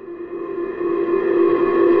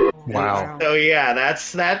 Wow. So yeah,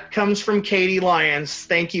 that comes from Katie Lyons.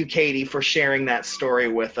 Thank you, Katie, for sharing that story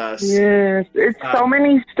with us. Yes, it's so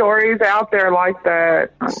many stories out there like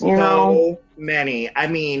that. So many. I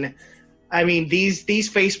mean, these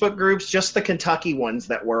Facebook groups, just the Kentucky ones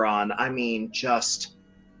that we're on. I mean, just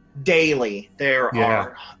daily there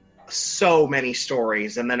are so many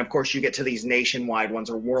stories, and then of course you get to these nationwide ones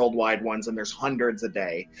or worldwide ones, and there's hundreds a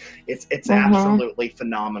day. It's absolutely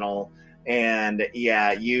phenomenal. And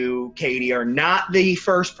yeah, you, Katie, are not the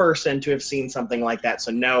first person to have seen something like that.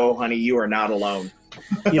 So no, honey, you are not alone.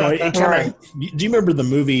 Do you remember the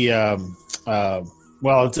movie?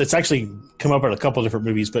 Well, it's actually come up in a couple of different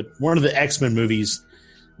movies, but one of the X-Men movies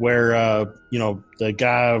where the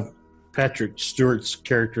guy, Patrick Stewart's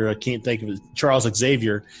character, I can't think of it, Charles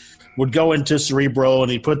Xavier, would go into Cerebro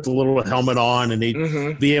and he'd put the little helmet on and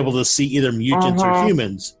he'd be able to see either mutants or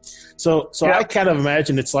humans. So I kind of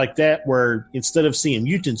imagine it's like that, where instead of seeing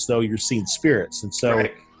mutants, though, you're seeing spirits. And so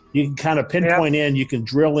you can kind of pinpoint in, you can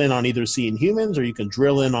drill in on either seeing humans or you can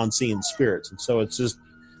drill in on seeing spirits. And so it's just,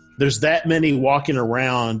 there's that many walking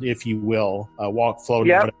around, if you will,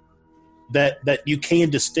 floating. that you can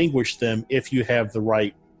distinguish them if you have the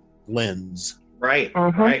right lens. Right,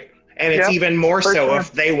 Mm-hmm. right. And it's even more for so sure.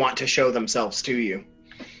 if they want to show themselves to you.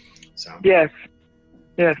 So, Yes.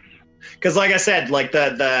 because like I said, like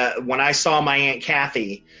the when I saw my Aunt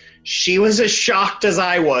Kathy, she was as shocked as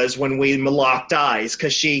I was when we locked eyes,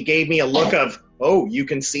 because she gave me a look of, oh, you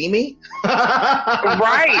can see me?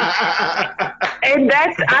 Right. And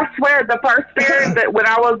that's, I swear, the first spirit that when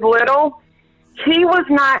I was little, he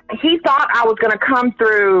thought I was going to come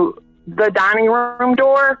through the dining room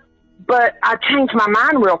door, but I changed my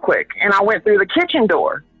mind real quick and I went through the kitchen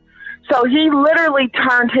door. So he literally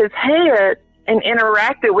turned his head and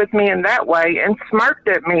interacted with me in that way and smirked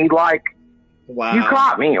at me like, Wow. you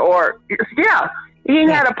caught me, or, yeah. He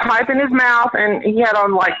had a pipe in his mouth and he had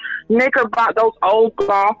on like Knickerbocker, those old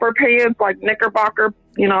golfer pants, like Knickerbocker,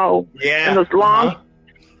 and those long,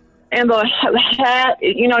 and the hat,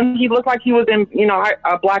 he looked like he was in,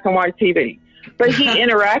 a black and white TV. But he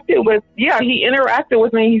interacted with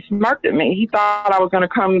me. He smirked at me. He thought I was going to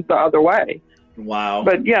come the other way. Wow.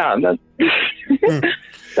 But yeah,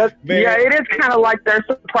 it is kind of like they're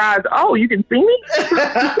surprised. Oh, you can see me?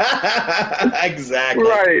 Exactly.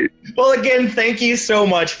 Right. Well, again, thank you so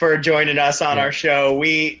much for joining us on our show.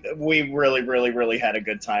 We really, really, really had a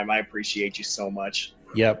good time. I appreciate you so much.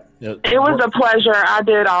 Yep. It was a pleasure. I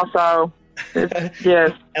did also.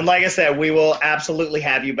 Yes. And like I said, we will absolutely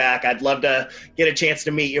have you back. I'd love to get a chance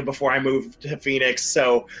to meet you before I move to Phoenix.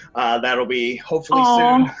 So that'll be hopefully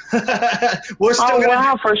soon. We're still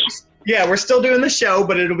we're still doing the show,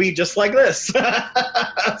 but it'll be just like this.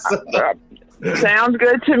 Sounds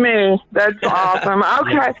good to me. That's awesome.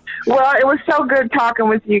 Okay. Well, it was so good talking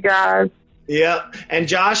with you guys. Yep. And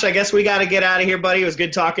Josh, I guess we got to get out of here, buddy. It was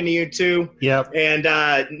good talking to you too. Yep. And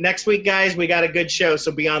next week, guys, we got a good show,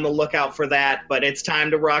 so be on the lookout for that. But it's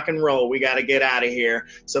time to rock and roll. We got to get out of here.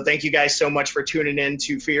 So thank you guys so much for tuning in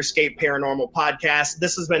to Fearscape Paranormal Podcast.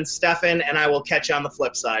 This has been Stefan, and I will catch you on the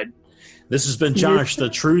flip side. This has been Josh. The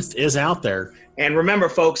truth is out there. And remember,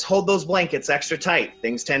 folks, hold those blankets extra tight.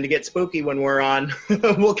 Things tend to get spooky when we're on.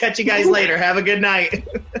 We'll catch you guys later. Have a good night.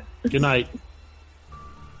 Good night.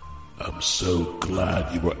 I'm so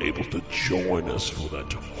glad you were able to join us for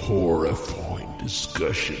that horrifying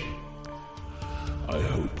discussion. I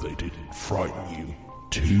hope they didn't frighten you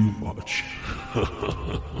too much.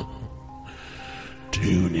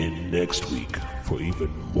 Tune in next week for even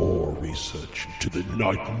more research into the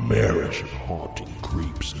nightmarish and haunting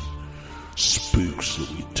creeps and spooks that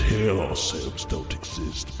we tell ourselves don't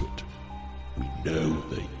exist, but we know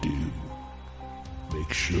they do.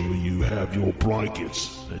 Make sure you have your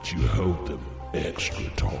blankets, that you hold them extra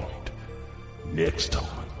tight. Next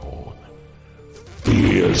time on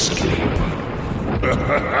Fearscape.